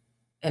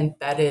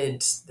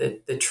embedded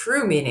the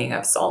true meaning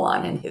of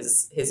Solon in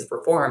his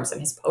reforms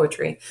and his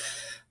poetry,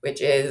 which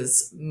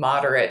is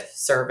moderate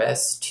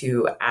service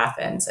to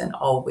Athens and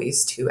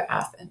always to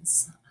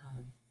Athens.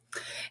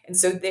 And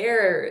so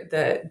there,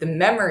 the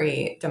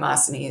memory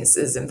Demosthenes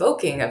is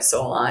invoking of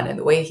Solon and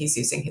the way he's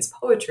using his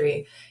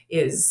poetry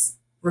is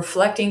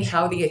reflecting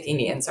how the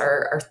Athenians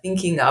are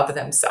thinking of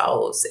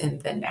themselves in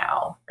the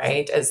now,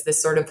 right? As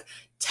this sort of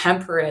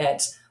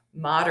temperate,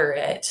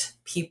 moderate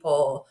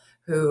people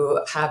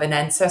who have an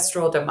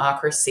ancestral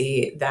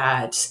democracy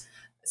that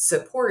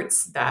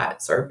supports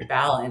that sort of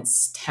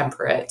balanced,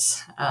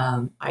 temperate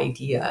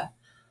idea.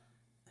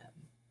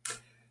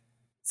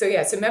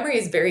 So memory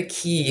is very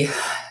key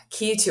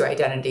to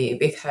identity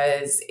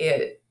because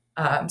it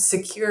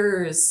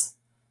secures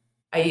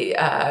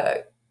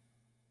the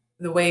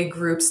way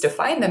groups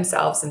define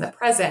themselves in the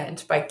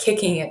present by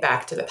kicking it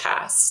back to the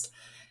past.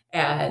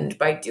 And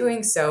by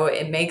doing so,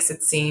 it makes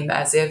it seem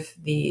as if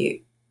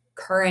the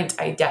current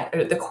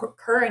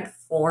current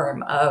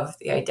form of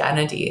the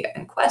identity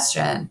in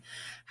question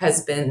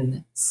has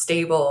been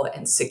stable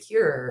and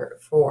secure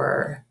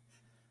for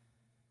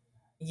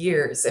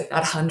years, if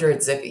not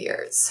hundreds of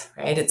years,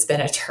 right? It's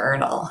been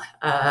eternal.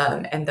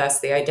 And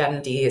thus the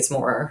identity is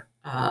more,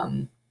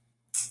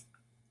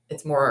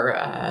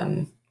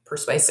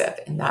 persuasive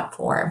in that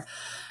form.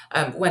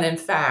 When in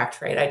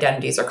fact, right,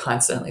 identities are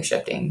constantly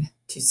shifting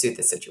to suit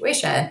the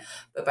situation,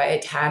 but by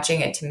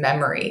attaching it to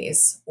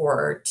memories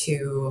or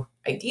to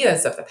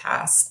ideas of the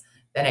past,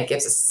 then it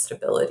gives a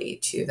stability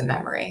to the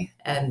memory.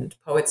 And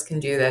poets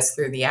can do this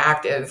through the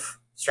active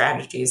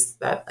strategies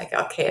that like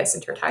Archaic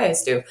and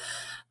Tertius do,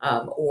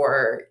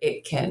 or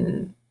they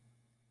can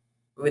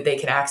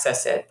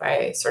access it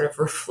by sort of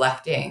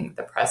reflecting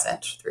the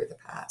present through the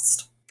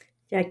past.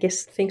 Yeah, I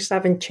guess things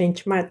haven't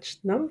changed much,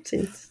 no?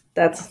 Since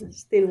that's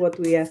still what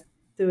we are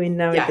doing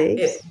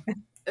nowadays.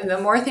 And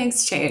the more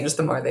things change,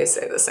 the more they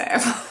stay the same.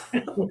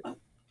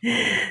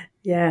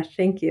 Yeah,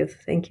 thank you.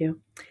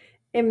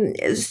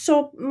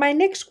 So my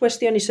next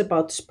question is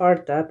about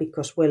Sparta,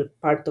 because, well,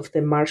 part of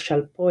the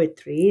martial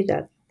poetry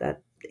that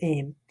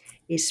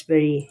is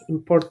very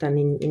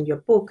important in your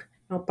book.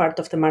 Now, part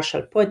of the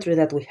martial poetry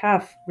that we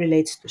have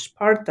relates to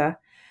Sparta.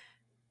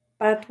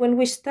 But when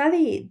we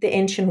study the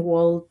ancient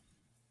world,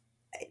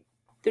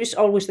 there is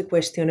always the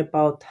question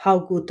about how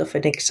good of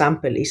an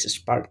example is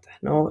Sparta.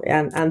 No,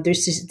 and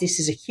this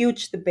is a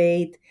huge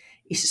debate.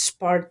 Is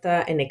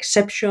Sparta an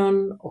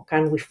exception, or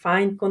can we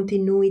find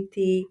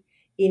continuity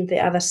in the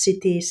other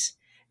cities?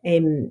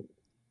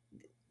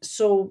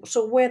 So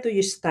where do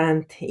you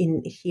stand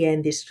in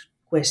this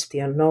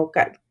question? No,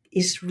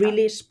 is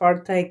really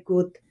Sparta a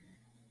good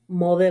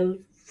model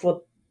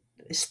for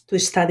to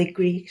study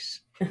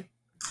Greeks?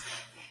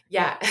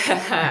 Yeah,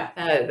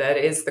 that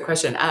is the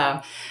question.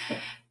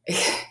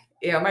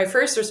 My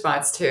first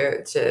response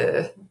to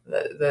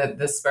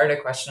the Sparta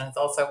question is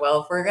also,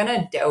 well, if we're going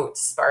to doubt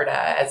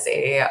Sparta as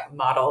a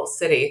model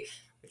city,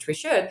 which we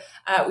should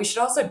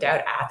also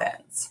doubt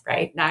Athens,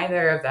 right?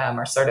 Neither of them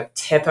are sort of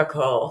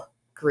typical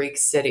Greek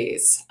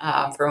cities,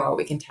 from what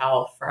we can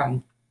tell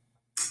from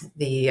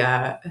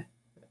the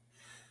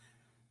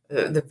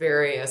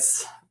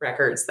various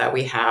records that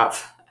we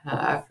have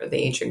for the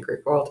ancient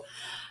Greek world.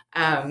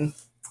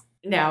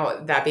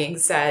 Now, that being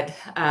said,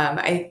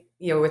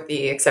 with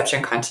the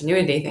exception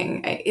continuity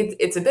thing,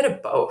 it's a bit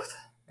of both,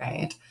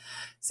 right?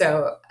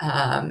 So,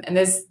 and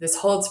this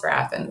holds for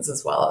Athens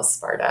as well as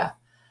Sparta.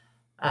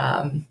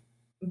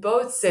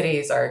 Both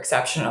cities are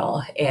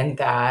exceptional in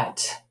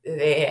that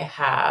they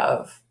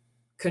have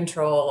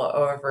control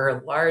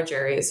over large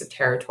areas of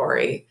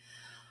territory.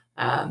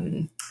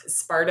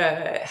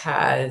 Sparta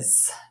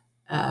has,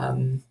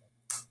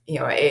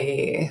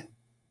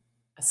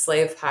 a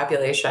slave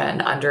population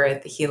under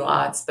it, the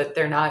Helots, but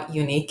they're not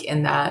unique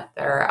in that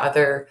there are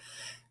other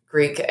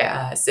Greek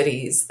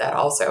cities that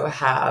also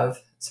have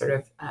sort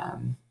of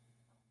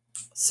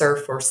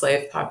serf or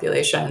slave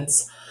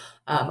populations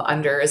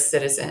under a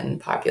citizen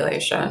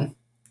population.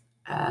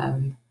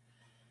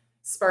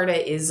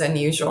 Sparta is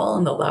unusual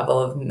in the level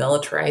of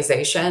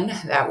militarization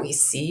that we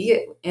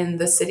see in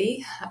the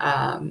city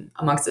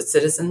amongst its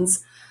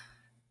citizens.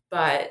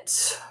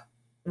 But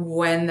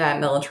when that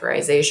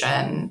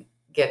militarization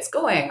gets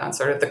going on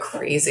sort of the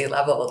crazy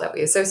level that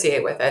we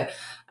associate with it,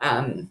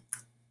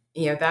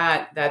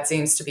 that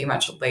seems to be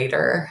much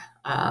later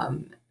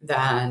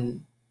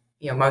than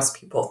most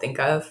people think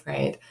of,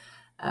 right?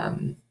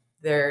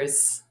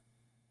 There's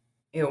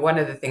one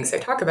of the things I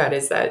talk about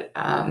is that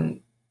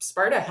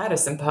Sparta had a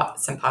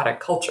sympathetic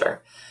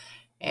culture,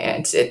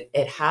 and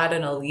it had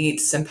an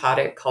elite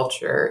sympathetic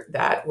culture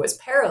that was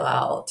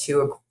parallel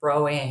to a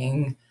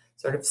growing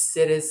sort of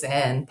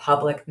citizen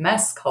public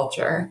mess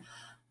culture.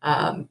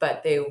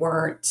 But they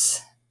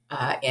weren't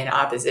in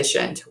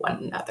opposition to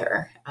one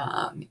another,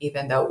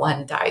 even though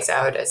one dies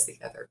out as the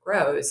other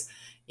grows.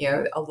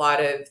 A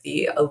lot of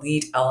the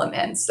elite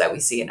elements that we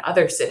see in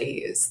other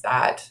cities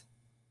that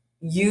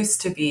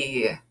used to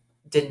be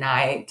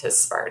denied to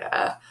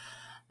Sparta,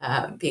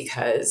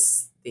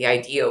 because the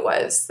idea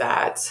was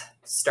that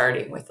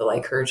starting with the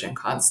Lycurgan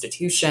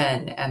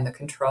constitution and the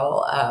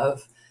control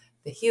of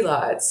the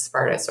Helots,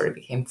 Sparta sort of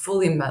became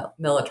fully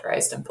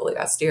militarized and fully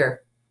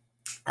austere.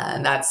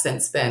 And that's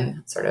since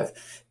been sort of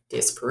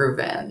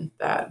disproven.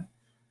 That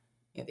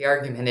the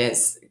argument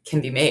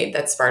can be made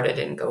that Sparta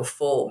didn't go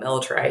full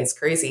militarized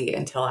crazy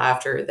until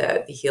after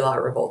the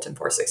Helot revolt in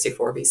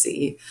 464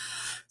 BCE.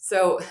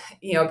 So,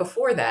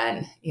 before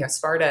then,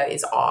 Sparta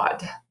is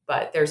odd,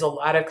 but there's a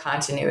lot of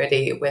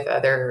continuity with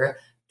other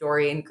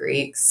Dorian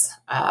Greeks,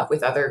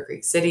 with other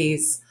Greek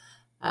cities.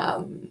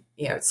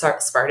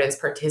 Sparta is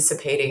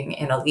participating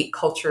in elite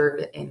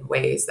culture in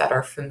ways that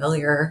are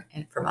familiar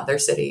from other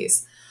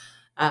cities.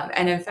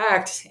 And in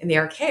fact, in the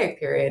Archaic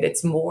period,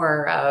 it's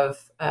more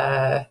of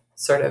a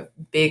sort of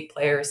big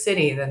player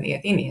city than the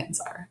Athenians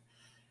are.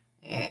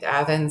 And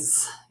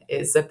Athens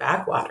is a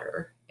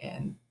backwater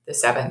in the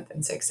 7th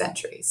and 6th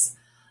centuries.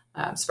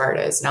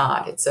 Sparta is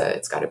not.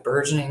 It's got a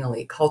burgeoning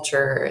elite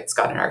culture. It's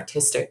got an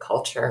artistic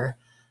culture.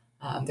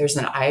 There's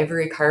an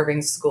ivory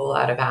carving school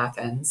out of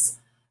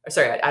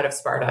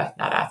Sparta,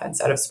 not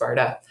Athens, out of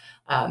Sparta,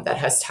 that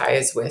has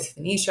ties with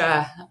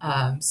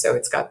Phoenicia. So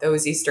it's got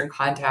those Eastern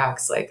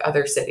contacts like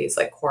other cities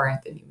like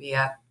Corinth and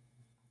Euboea.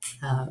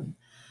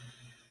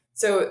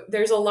 So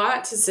there's a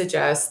lot to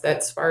suggest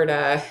that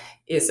Sparta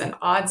is an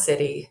odd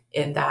city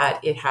in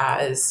that it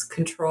has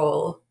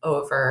control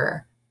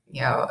over,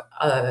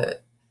 a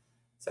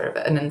sort of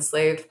an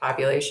enslaved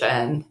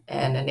population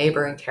in a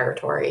neighboring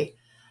territory.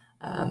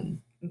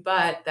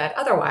 But that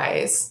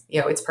otherwise,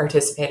 it's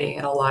participating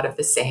in a lot of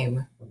the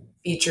same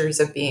features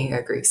of being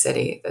a Greek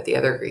city that the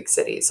other Greek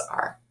cities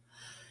are.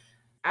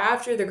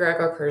 After the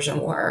Greco-Persian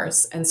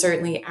Wars, and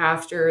certainly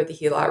after the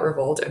Helot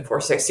Revolt in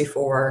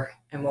 464,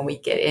 and when we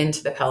get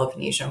into the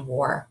Peloponnesian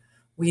War,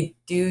 we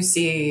do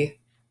see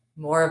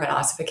more of an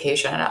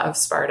ossification of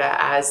Sparta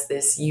as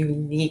this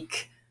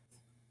unique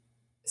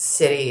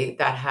city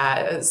that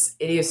has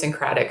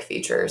idiosyncratic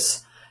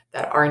features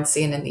that aren't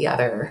seen in the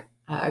other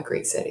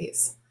Greek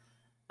cities.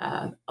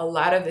 A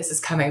lot of this is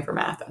coming from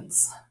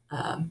Athens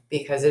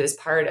because it is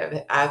part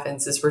of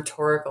Athens'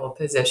 rhetorical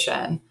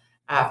position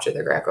after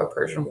the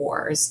Greco-Persian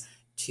Wars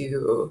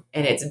in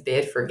its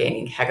bid for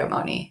gaining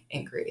hegemony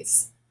in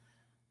Greece.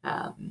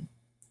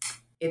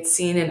 It's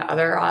seen in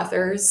other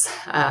authors.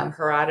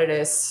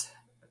 Herodotus,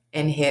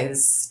 in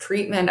his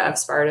treatment of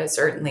Sparta,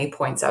 certainly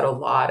points out a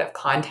lot of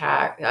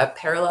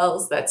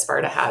parallels that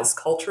Sparta has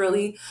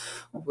culturally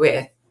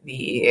with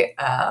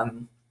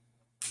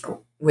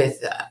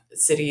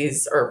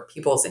cities or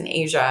peoples in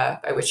Asia,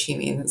 by which he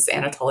means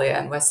Anatolia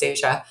and West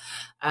Asia,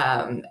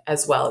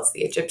 as well as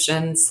the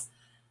Egyptians.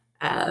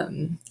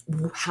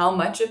 How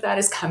much of that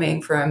is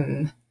coming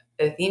from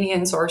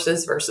Athenian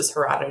sources versus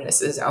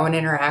Herodotus's own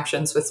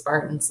interactions with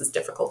Spartans is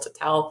difficult to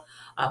tell,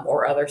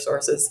 or other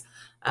sources.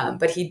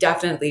 But he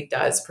definitely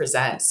does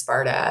present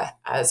Sparta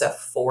as a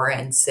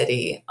foreign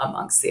city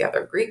amongst the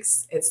other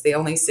Greeks. It's the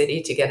only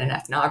city to get an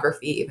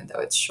ethnography, even though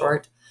it's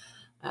short.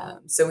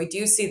 So we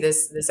do see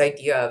this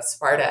idea of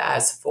Sparta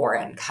as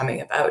foreign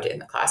coming about in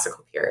the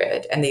classical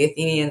period, and the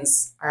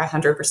Athenians are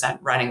 100%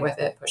 running with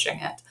it, pushing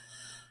it.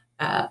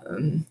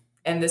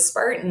 And the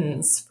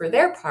Spartans, for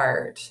their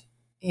part,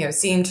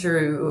 seem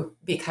to,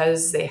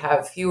 because they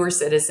have fewer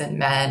citizen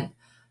men,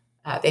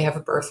 they have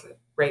a birth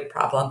rate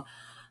problem.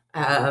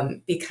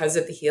 Because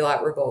of the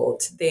Helot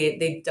Revolt,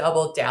 they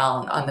doubled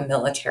down on the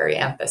military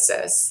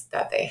emphasis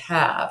that they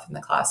have in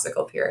the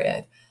classical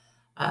period.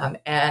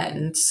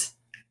 And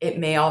it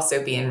may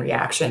also be in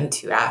reaction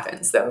to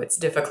Athens, though it's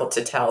difficult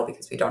to tell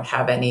because we don't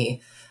have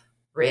any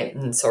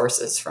written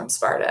sources from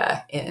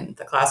Sparta in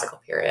the classical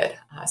period,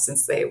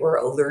 since they were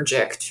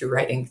allergic to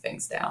writing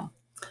things down.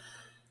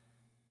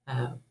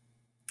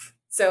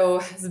 So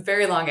it's a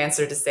very long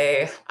answer to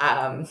say,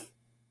 I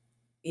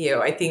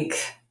think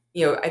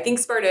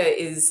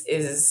Sparta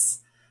is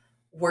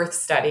worth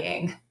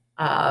studying,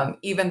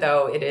 even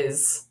though it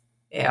is,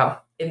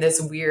 in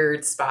this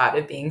weird spot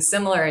of being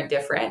similar and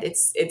different.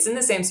 It's in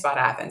the same spot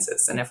Athens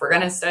is. And if we're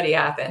going to study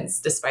Athens,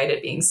 despite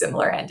it being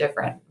similar and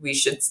different, we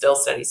should still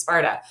study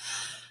Sparta,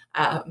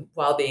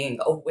 while being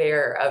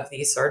aware of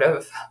these sort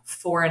of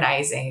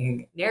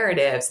foreignizing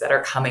narratives that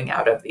are coming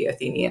out of the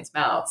Athenians'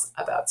 mouths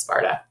about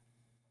Sparta.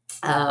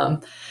 I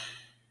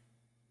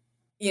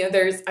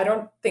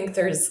don't think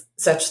there's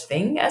such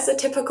thing as a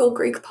typical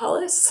Greek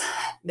polis.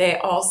 They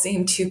all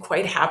seem to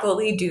quite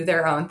happily do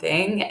their own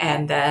thing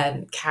and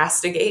then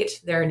castigate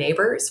their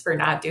neighbors for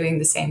not doing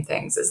the same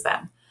things as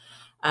them,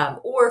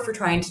 or for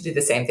trying to do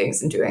the same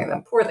things and doing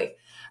them poorly.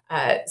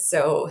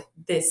 So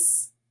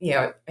this,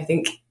 I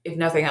think if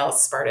nothing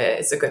else, Sparta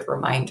is a good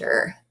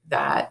reminder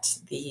that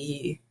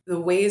the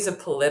ways of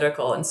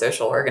political and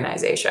social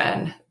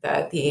organization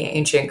that the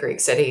ancient Greek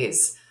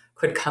cities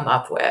could come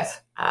up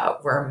with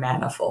were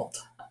manifold,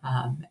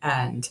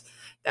 and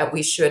that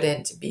we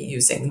shouldn't be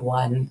using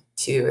one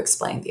to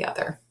explain the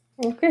other.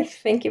 Okay,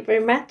 thank you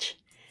very much.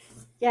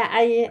 Yeah,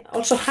 I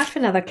also have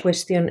another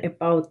question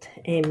about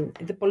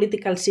the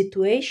political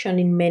situation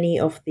in many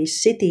of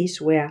these cities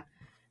where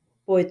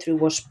poetry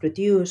was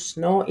produced.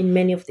 No, in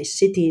many of these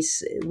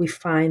cities, we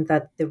find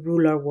that the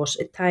ruler was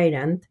a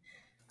tyrant,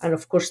 and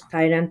of course,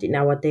 tyrant in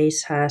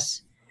nowadays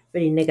has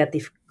very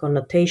negative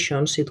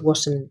connotations. It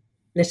wasn't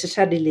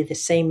necessarily the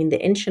same in the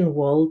ancient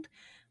world,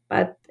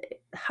 but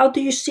how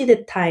do you see the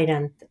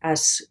tyrant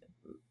as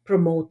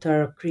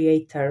promoter,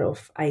 creator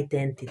of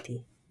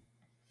identity?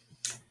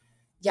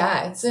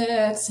 Yeah, it's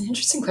an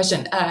interesting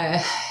question,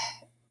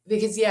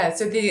 because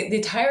so the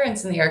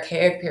tyrants in the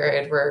Archaic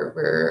period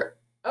were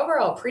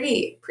overall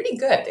pretty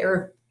good. They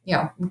were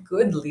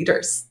good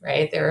leaders,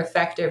 right? They're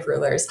effective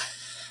rulers,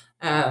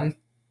 and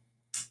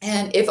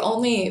if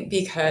only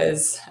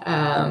because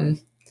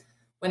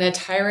when a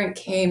tyrant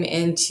came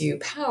into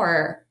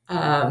power,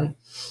 a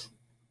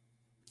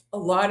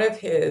lot of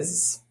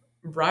his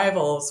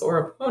rivals or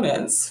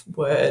opponents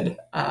would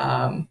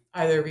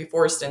either be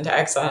forced into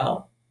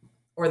exile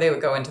or they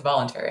would go into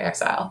voluntary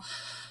exile.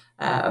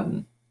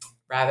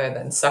 rather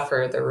than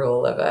suffer the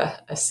rule of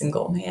a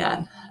single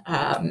man.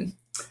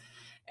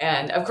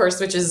 And of course,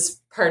 which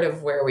is part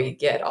of where we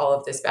get all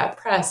of this bad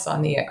press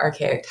on the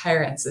archaic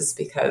tyrants, is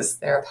because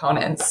their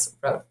opponents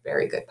wrote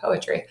very good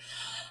poetry,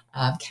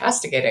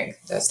 castigating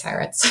those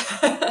tyrants.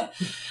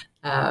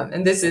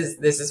 And this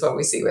is what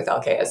we see with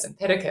Alcaeus and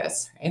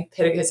Pittacus. Right?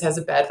 Pittacus has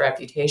a bad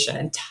reputation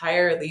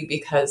entirely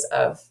because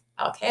of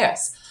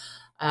Alcaeus,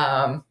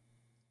 and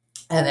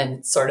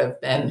then sort of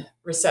been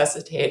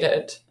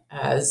resuscitated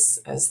as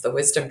the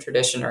wisdom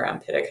tradition around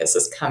Pittacus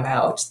has come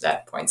out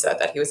that points out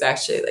that he was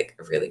actually like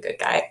a really good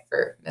guy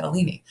for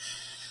Mitylene.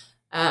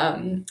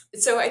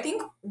 So I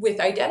think with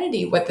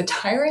identity, what the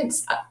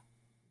tyrants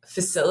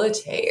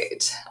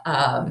facilitate,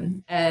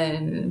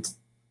 and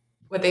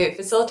what they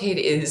facilitate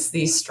is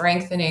the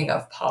strengthening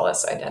of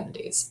polis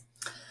identities.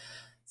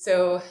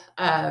 So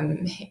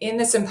in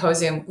the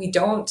symposium, we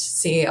don't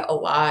see a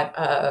lot,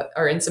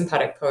 or in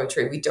sympotic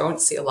poetry, we don't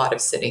see a lot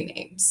of city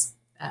names.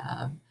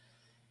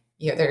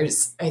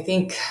 I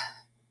think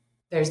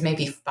there's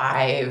maybe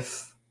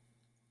 5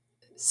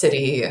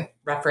 city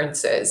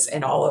references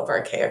in all of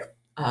archaic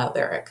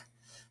lyric,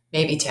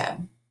 maybe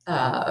 10.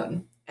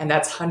 And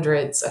that's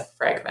hundreds of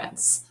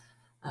fragments.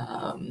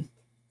 And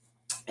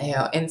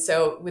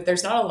so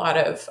there's not a lot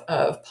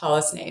of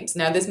polis names.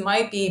 Now, this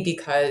might be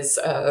because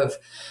of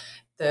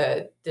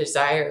the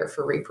desire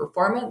for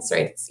reperformance,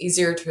 right? It's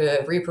easier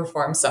to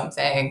reperform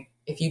something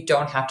if you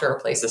don't have to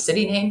replace a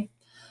city name.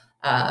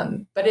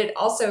 But it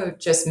also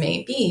just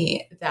may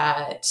be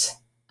that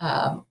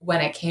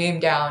when it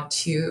came down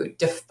to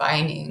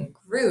defining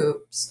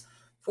groups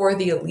for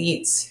the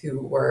elites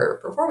who were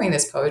performing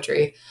this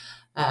poetry,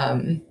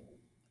 their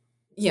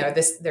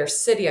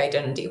city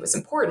identity was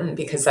important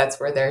because that's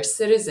where their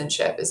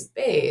citizenship is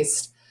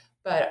based.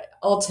 But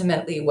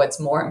ultimately, what's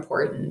more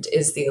important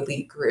is the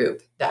elite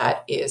group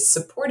that is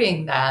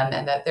supporting them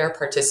and that they're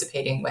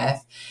participating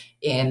with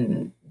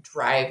in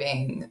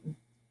driving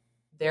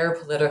their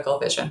political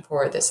vision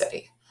for the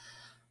city.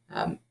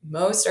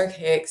 Most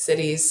archaic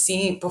cities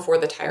before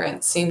the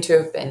tyrants seem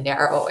to have been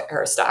narrow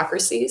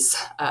aristocracies.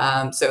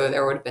 So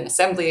there would have been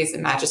assemblies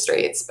and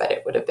magistrates, but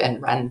it would have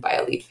been run by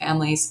elite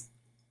families.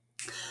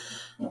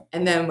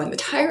 And then when the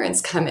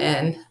tyrants come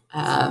in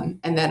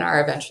and then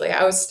are eventually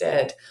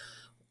ousted,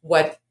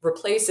 what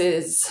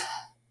replaces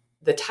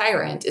the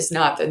tyrant is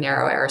not the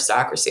narrow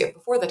aristocracy of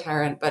before the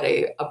tyrant, but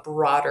a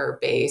broader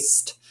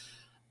based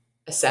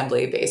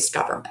assembly-based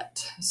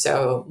government.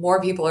 So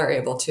more people are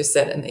able to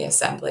sit in the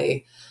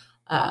assembly,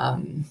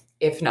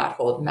 if not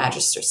hold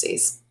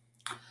magistracies.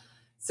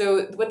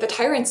 So what the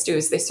tyrants do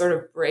is they sort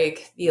of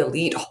break the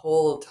elite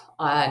hold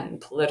on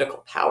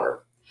political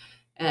power.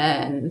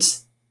 And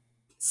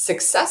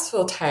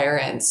successful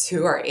tyrants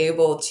who are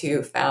able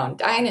to found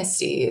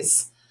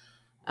dynasties,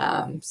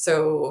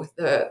 so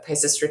the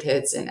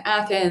Pisistratids in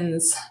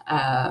Athens,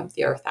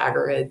 the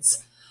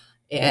Orthagorids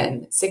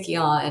in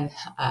Sicyon,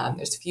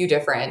 there's a few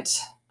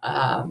different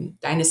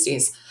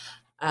dynasties.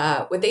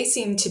 What they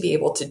seem to be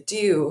able to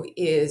do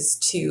is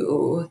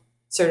to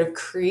sort of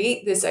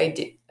create this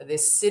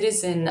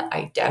citizen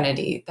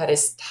identity that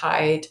is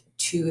tied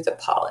to the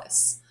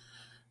polis.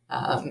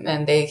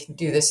 And they can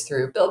do this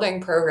through building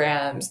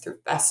programs, through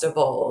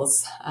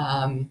festivals.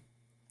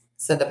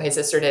 So the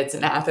Pisistratids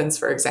in Athens,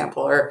 for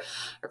example, are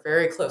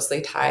very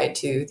closely tied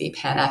to the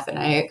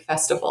Panathenaic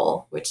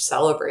festival, which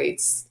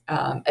celebrates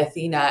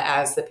Athena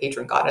as the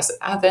patron goddess of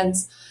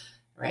Athens,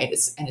 right?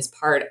 And is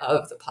part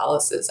of the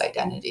polis's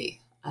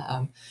identity.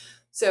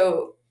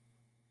 So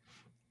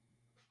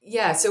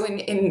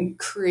in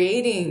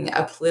creating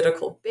a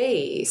political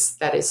base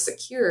that is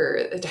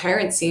secure, the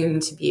tyrants seem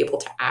to be able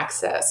to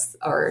access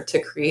or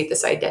to create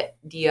this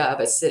idea of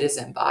a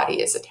citizen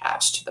body is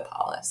attached to the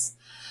polis.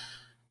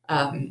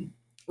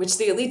 Which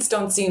the elites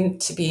don't seem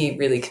to be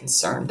really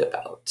concerned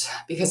about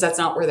because that's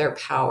not where their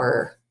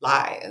power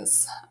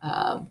lies.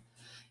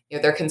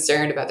 They're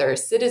concerned about their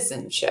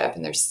citizenship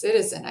and their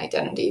citizen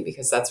identity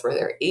because that's where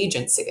their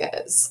agency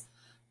is.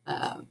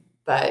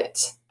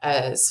 But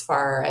as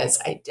far as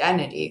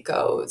identity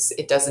goes,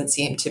 it doesn't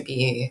seem to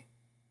be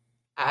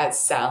as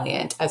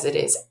salient as it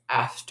is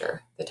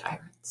after the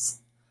tyrants.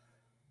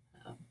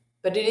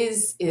 But it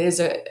is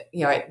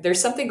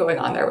there's something going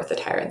on there with the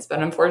tyrants,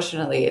 but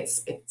unfortunately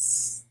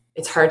it's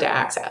hard to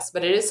access.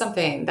 But it is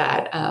something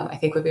that I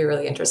think would be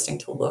really interesting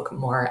to look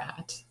more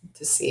at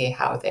to see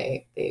how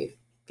they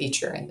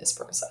feature in this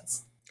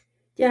process.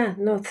 Yeah,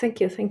 no,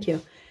 thank you.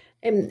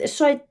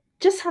 So I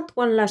just had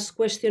one last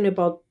question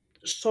about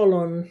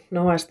Solon,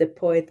 as the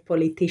poet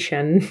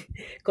politician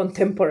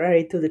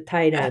contemporary to the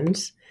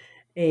tyrants.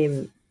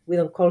 We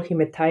don't call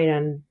him a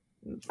tyrant.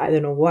 I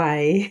don't know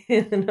why.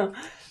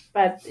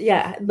 But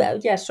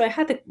yeah. So I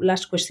had a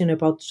last question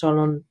about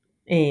Solon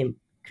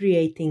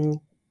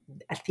creating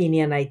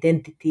Athenian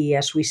identity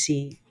as we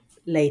see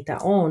later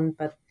on.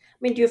 But I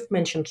mean, you've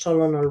mentioned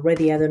Solon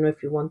already. I don't know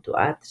if you want to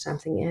add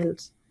something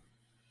else.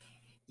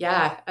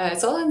 Yeah,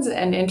 Solon's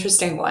an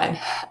interesting one.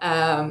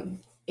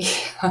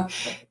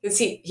 Because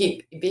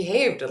he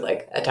behaved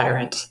like a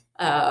tyrant.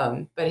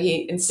 But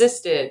he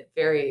insisted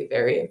very,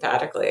 very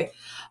emphatically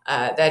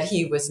that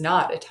he was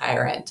not a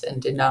tyrant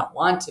and did not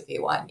want to be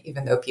one,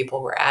 even though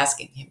people were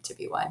asking him to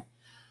be one.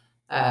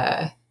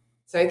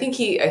 So I think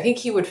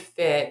he would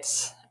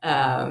fit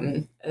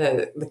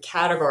the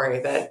category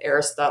that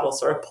Aristotle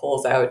sort of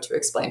pulls out to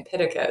explain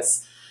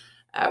Pittacus,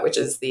 which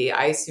is the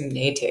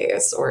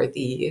aisumnetes, or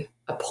the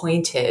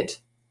appointed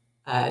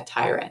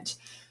tyrant.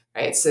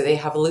 Right, so they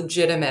have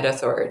legitimate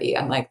authority,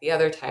 unlike the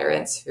other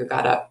tyrants who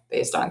got up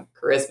based on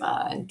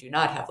charisma and do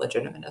not have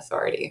legitimate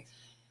authority.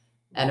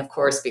 And of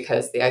course,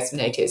 because the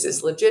aisumnetes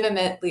is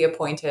legitimately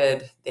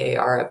appointed, they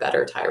are a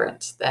better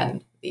tyrant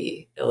than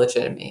the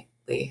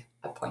illegitimately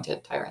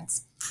appointed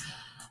tyrants.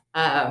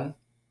 But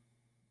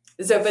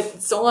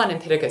Solon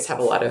and Pittacus have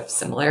a lot of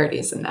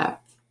similarities in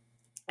that.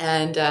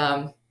 And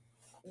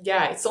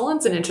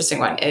Solon's an interesting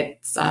one.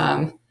 It's,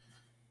 I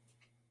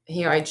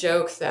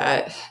joke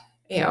that,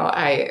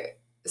 I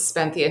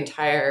spent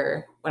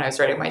when I was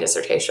writing my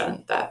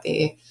dissertation, that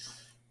the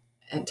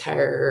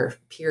entire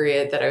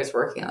period that I was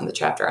working on the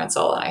chapter on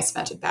Solon, I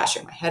spent it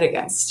bashing my head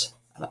against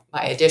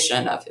my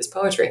edition of his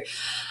poetry,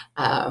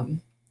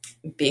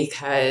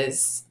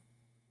 because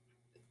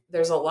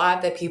there's a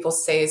lot that people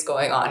say is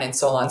going on in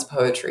Solon's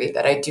poetry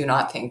that I do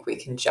not think we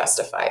can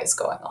justify as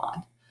going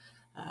on,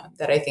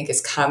 that I think is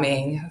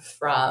coming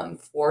from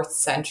 4th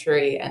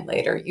century and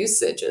later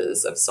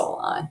usages of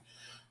Solon,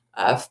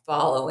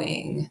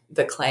 following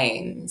the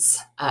claims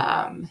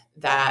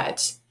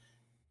that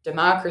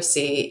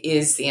democracy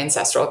is the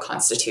ancestral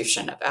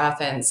constitution of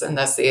Athens, and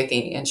thus the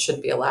Athenians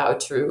should be allowed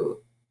to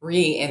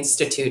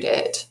reinstitute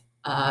it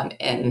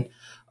in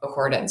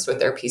accordance with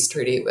their peace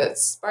treaty with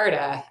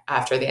Sparta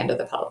after the end of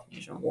the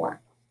Peloponnesian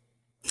War.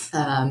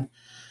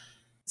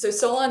 So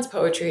Solon's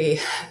poetry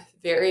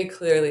very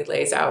clearly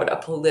lays out a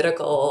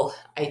political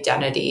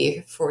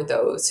identity for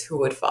those who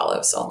would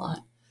follow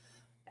Solon.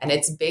 And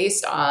it's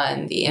based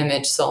on the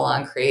image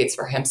Solon creates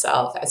for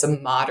himself as a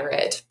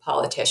moderate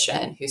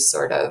politician who's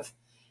sort of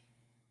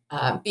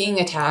being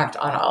attacked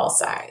on all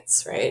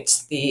sides, right?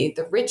 The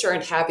rich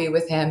aren't happy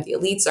with him. The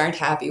elites aren't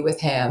happy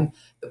with him.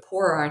 The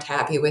poor aren't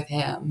happy with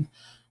him.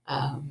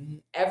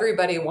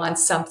 Everybody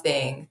wants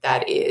something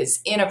that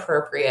is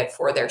inappropriate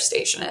for their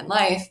station in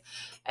life.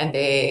 And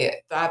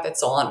they thought that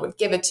Solon would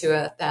give it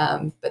to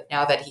them. But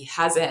now that he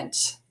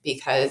hasn't,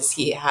 because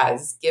he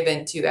has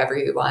given to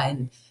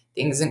everyone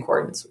things in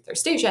accordance with their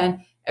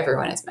station,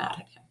 everyone is mad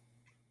at him.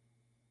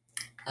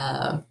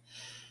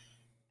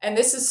 And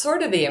this is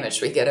sort of the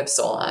image we get of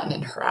Solon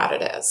in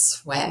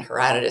Herodotus, when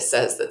Herodotus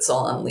says that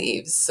Solon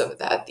leaves so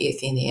that the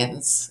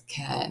Athenians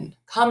can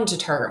come to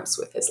terms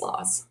with his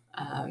laws.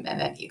 And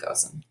then he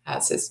goes and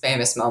has his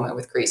famous moment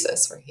with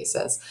Croesus, where he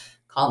says,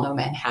 "Call no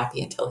man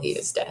happy until he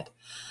is dead."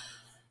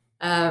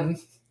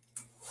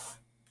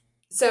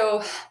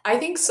 So I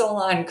think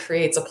Solon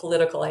creates a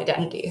political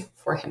identity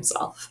for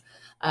himself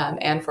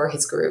and for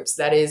his groups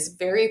that is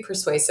very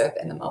persuasive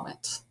in the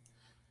moment.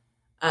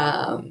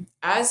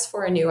 As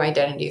for a new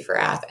identity for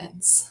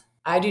Athens,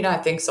 I do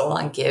not think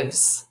Solon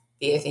gives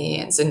the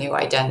Athenians a new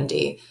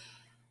identity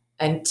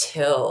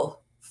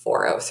until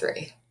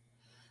 403.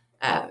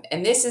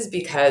 And this is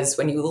because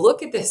when you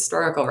look at the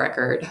historical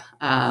record,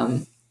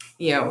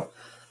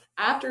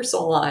 after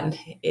Solon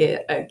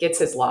gets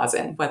his laws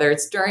in, whether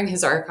it's during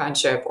his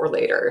archonship or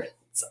later,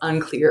 it's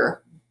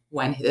unclear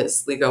when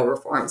his legal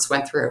reforms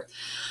went through.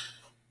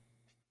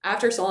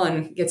 After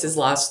Solon gets his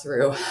laws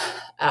through,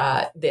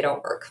 they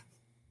don't work.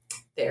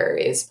 There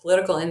is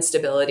political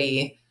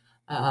instability.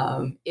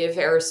 If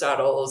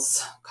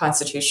Aristotle's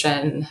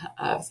constitution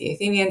of the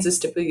Athenians is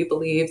to be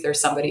believed,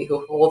 there's somebody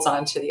who holds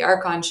on to the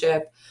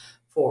archonship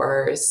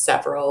for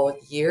several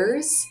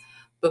years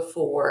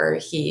before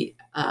he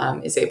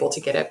is able to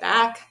get it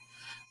back.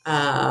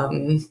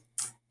 And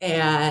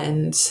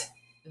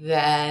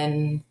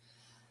then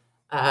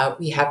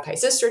we have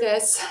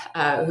Pisistratus,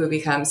 who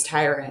becomes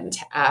tyrant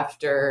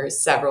after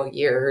several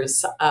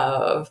years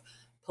of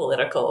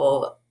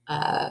political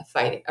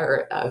fighting,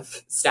 or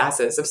of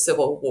stasis, of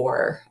civil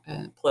war,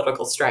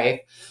 political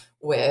strife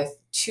with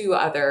two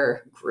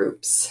other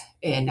groups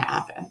in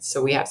Athens.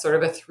 So we have sort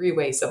of a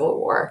three-way civil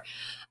war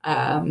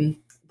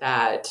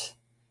that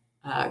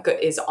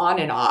is on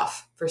and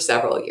off for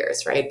several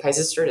years, right?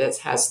 Pisistratus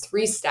has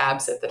 3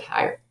 stabs at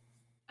the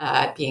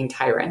being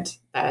tyrant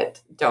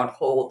that don't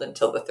hold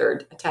until the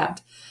 3rd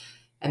attempt.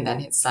 And then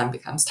his son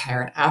becomes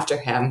tyrant after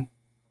him.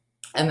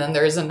 And then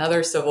there's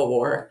another civil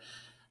war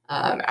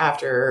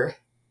after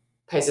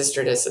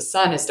Pisistratus'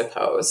 son is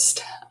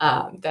deposed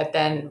that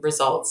then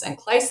results in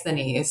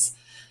Cleisthenes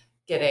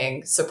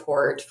getting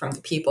support from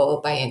the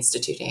people by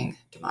instituting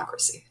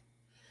democracy.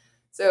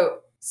 So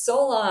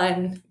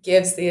Solon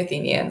gives the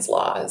Athenians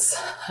laws,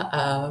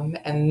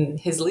 and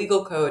his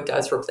legal code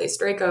does replace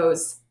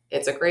Draco's.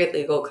 It's a great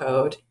legal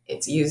code.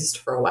 It's used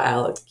for a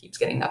while. It keeps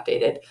getting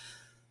updated.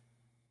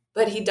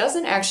 But he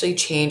doesn't actually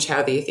change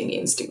how the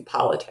Athenians do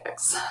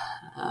politics.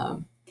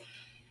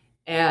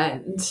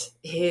 And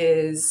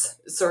his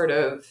sort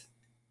of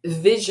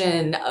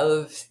vision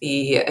of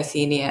the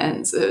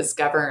Athenians is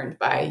governed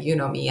by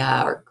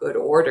eunomia, or good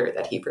order,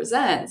 that he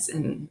presents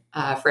in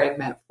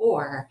Fragment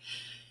 4,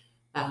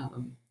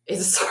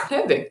 is sort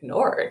of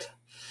ignored.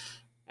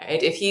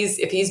 Right? If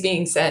he's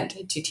being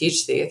sent to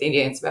teach the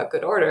Athenians about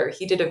good order,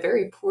 he did a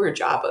very poor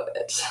job of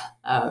it,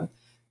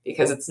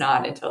 because it's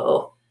not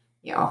until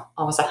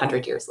almost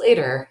 100 years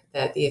later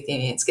that the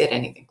Athenians get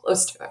anything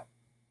close to it,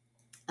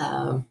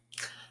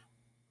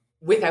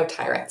 without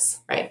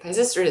tyrants. Right?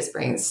 Pisistratus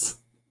brings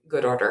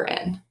good order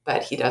in,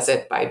 but he does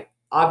it by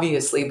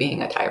obviously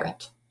being a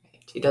tyrant.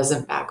 Right? He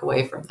doesn't back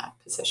away from that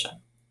position.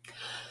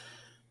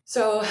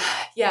 So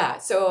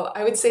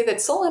I would say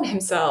that Solon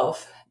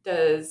himself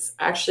is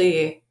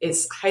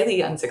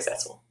highly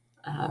unsuccessful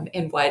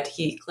in what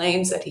he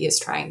claims that he is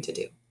trying to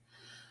do.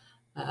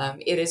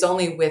 It is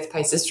only with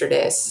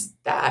Pisistratus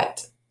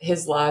that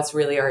his laws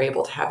really are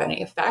able to have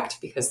any effect,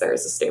 because there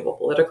is a stable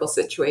political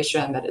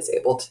situation that is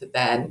able to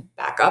then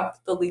back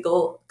up the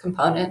legal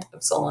component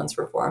of Solon's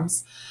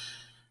reforms.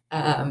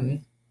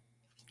 But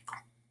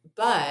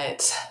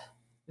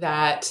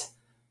that,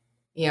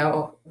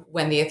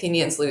 when the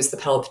Athenians lose the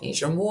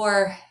Peloponnesian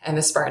War and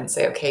the Spartans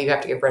say, okay, you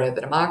have to get rid of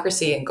the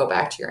democracy and go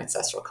back to your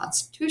ancestral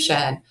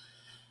constitution,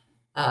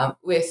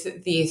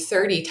 with the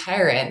 30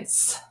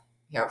 tyrants,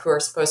 who are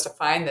supposed to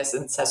find this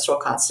ancestral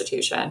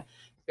constitution,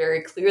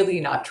 very clearly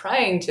not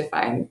trying to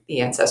find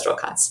the ancestral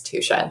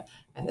constitution,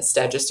 and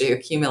instead just to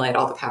accumulate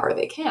all the power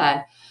they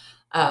can,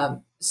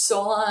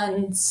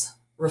 Solon's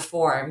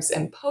reforms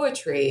and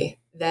poetry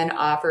then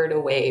offered a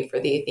way for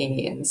the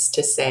Athenians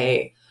to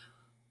say,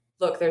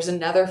 look, there's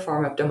another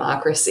form of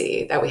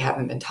democracy that we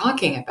haven't been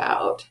talking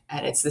about,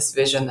 and it's this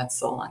vision that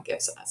Solon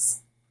gives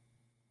us.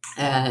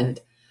 And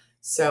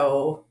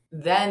so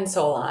then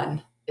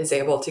Solon is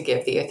able to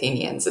give the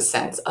Athenians a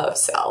sense of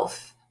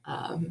self,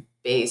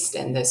 based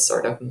in this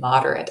sort of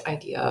moderate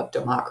idea of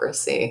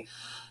democracy,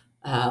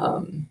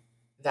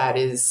 that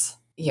is,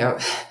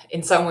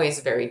 in some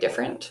ways very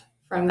different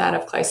from that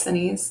of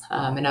Cleisthenes.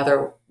 In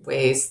other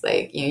ways,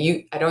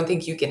 I don't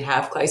think you can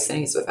have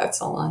Cleisthenes without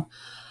Solon,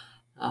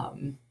 at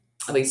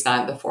least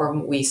not in the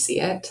form we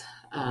see it.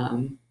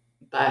 So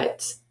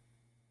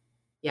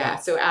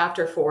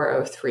after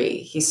 403,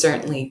 he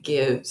certainly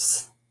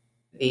gives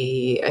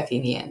the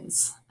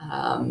Athenians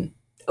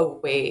a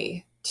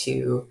way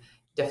to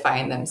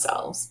define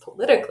themselves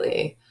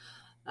politically,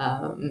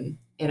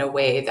 in a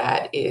way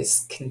that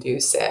is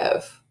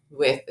conducive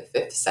with the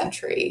 5th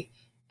century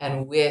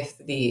and with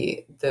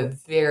the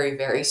very,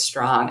 very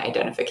strong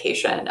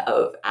identification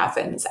of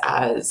Athens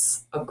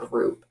as a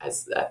group,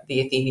 as the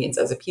Athenians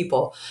as a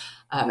people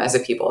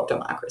of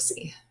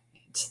democracy.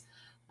 Right?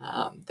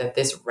 That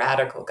this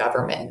radical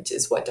government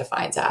is what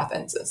defines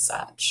Athens as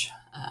such.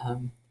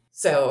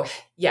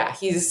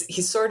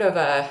 He's sort of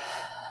a...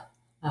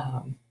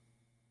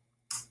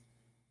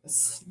 I'm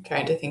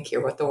trying to think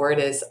here what the word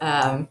is.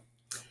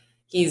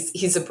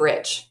 He's a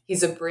bridge.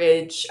 He's a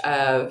bridge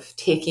of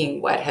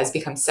taking what has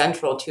become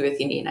central to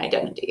Athenian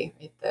identity,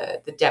 right?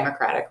 The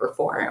democratic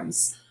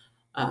reforms,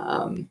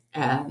 and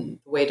the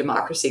way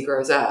democracy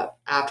grows up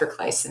after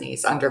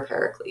Cleisthenes, under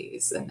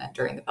Pericles, and then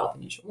during the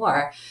Peloponnesian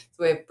War. It's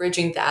a way of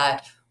bridging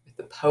that with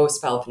the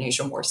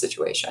post-Peloponnesian War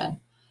situation,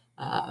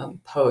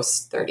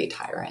 post-30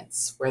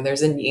 tyrants, where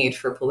there's a need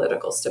for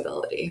political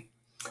stability.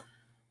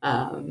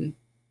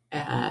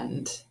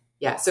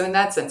 So in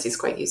that sense, he's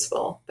quite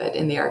useful. But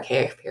in the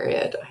Archaic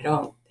period, I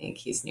don't think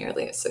he's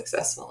nearly as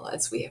successful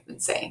as we have been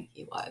saying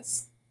he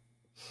was.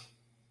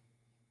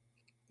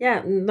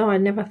 Yeah, no, I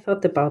never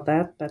thought about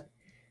that. But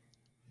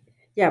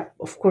yeah,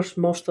 of course,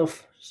 most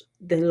of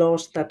the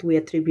laws that we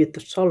attribute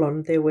to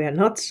Solon, they were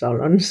not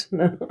Solon's.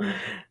 No.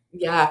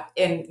 Yeah,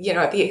 and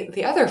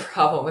the other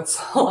problem with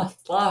Solon's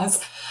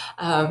laws,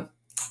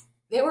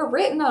 they were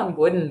written on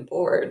wooden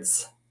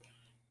boards,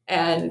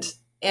 and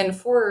in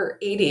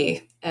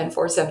 480 and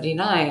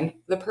 479,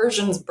 the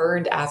Persians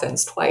burned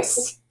Athens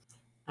twice.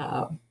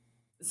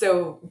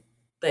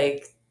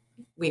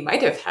 We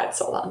might have had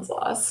Solon's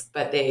laws,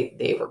 but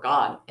they were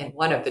gone in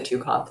one of the two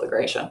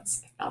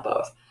conflagrations, if not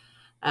both.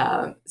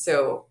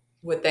 So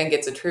what then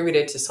gets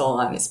attributed to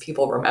Solon is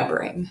people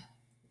remembering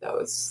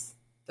those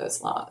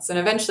laws. And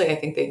eventually I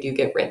think they do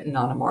get written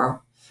on a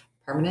more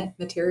permanent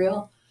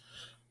material.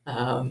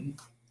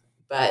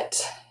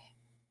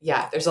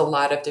 There's a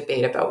lot of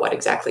debate about what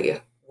exactly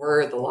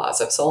were the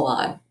laws of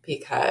Solon,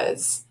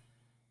 because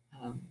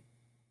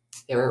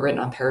they were written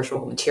on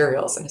perishable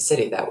materials in a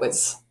city that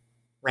was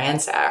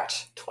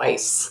ransacked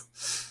twice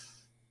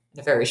in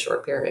a very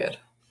short period.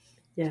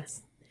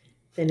 Yes.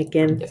 Then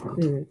again,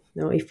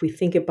 if we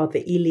think about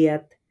the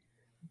Iliad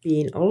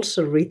being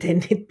also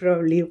written, it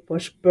probably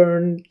was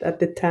burned at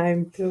the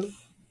time too.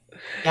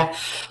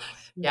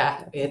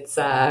 Yeah. It's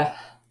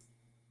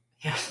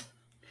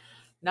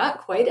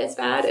not quite as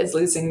bad as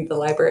losing the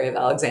Library of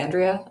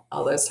Alexandria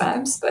all those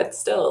times, but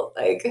still,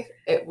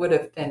 it would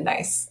have been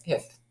nice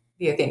if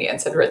the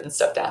Athenians had written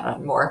stuff down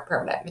on more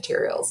permanent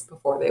materials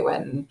before they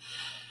went and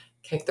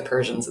kicked the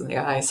Persians in the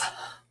eyes.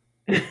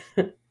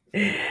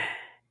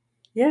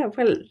 Yeah,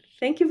 well,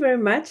 thank you very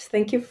much.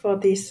 Thank you for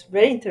this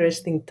very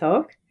interesting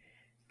talk.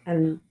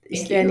 And is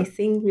Thank there you.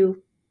 anything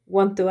you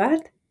want to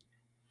add?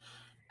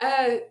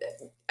 Uh,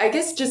 I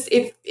guess just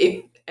if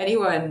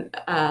anyone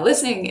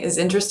listening is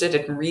interested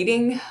in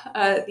reading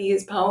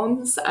these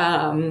poems,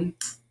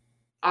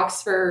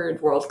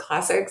 Oxford World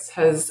Classics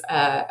has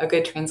a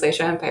good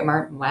translation by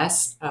Martin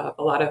West of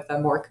a lot of the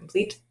more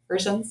complete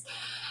versions.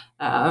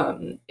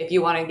 If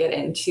you want to get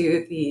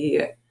into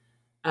the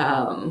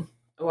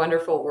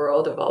wonderful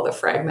world of all the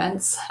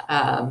fragments,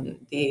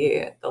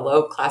 the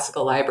Loeb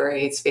Classical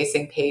Library's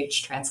facing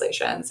page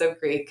translations of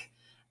Greek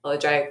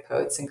elegiac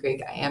poets and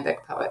Greek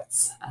iambic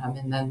poets,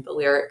 and then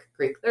the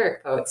Greek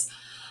lyric poets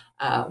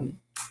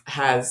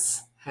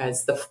has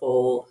the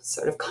full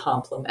sort of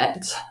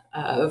complement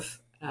of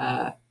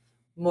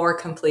more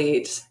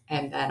complete,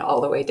 and then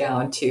all the way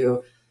down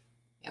to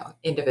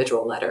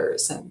individual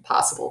letters and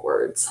possible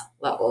words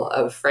level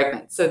of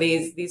fragments. So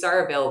these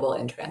are available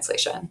in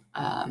translation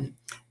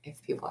if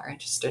people are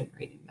interested in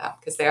reading them,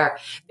 because they are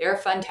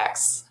fun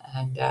texts,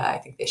 and I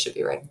think they should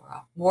be read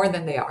more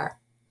than they are.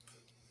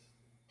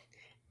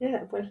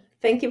 Yeah, well,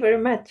 thank you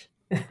very much.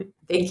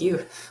 Thank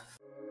you.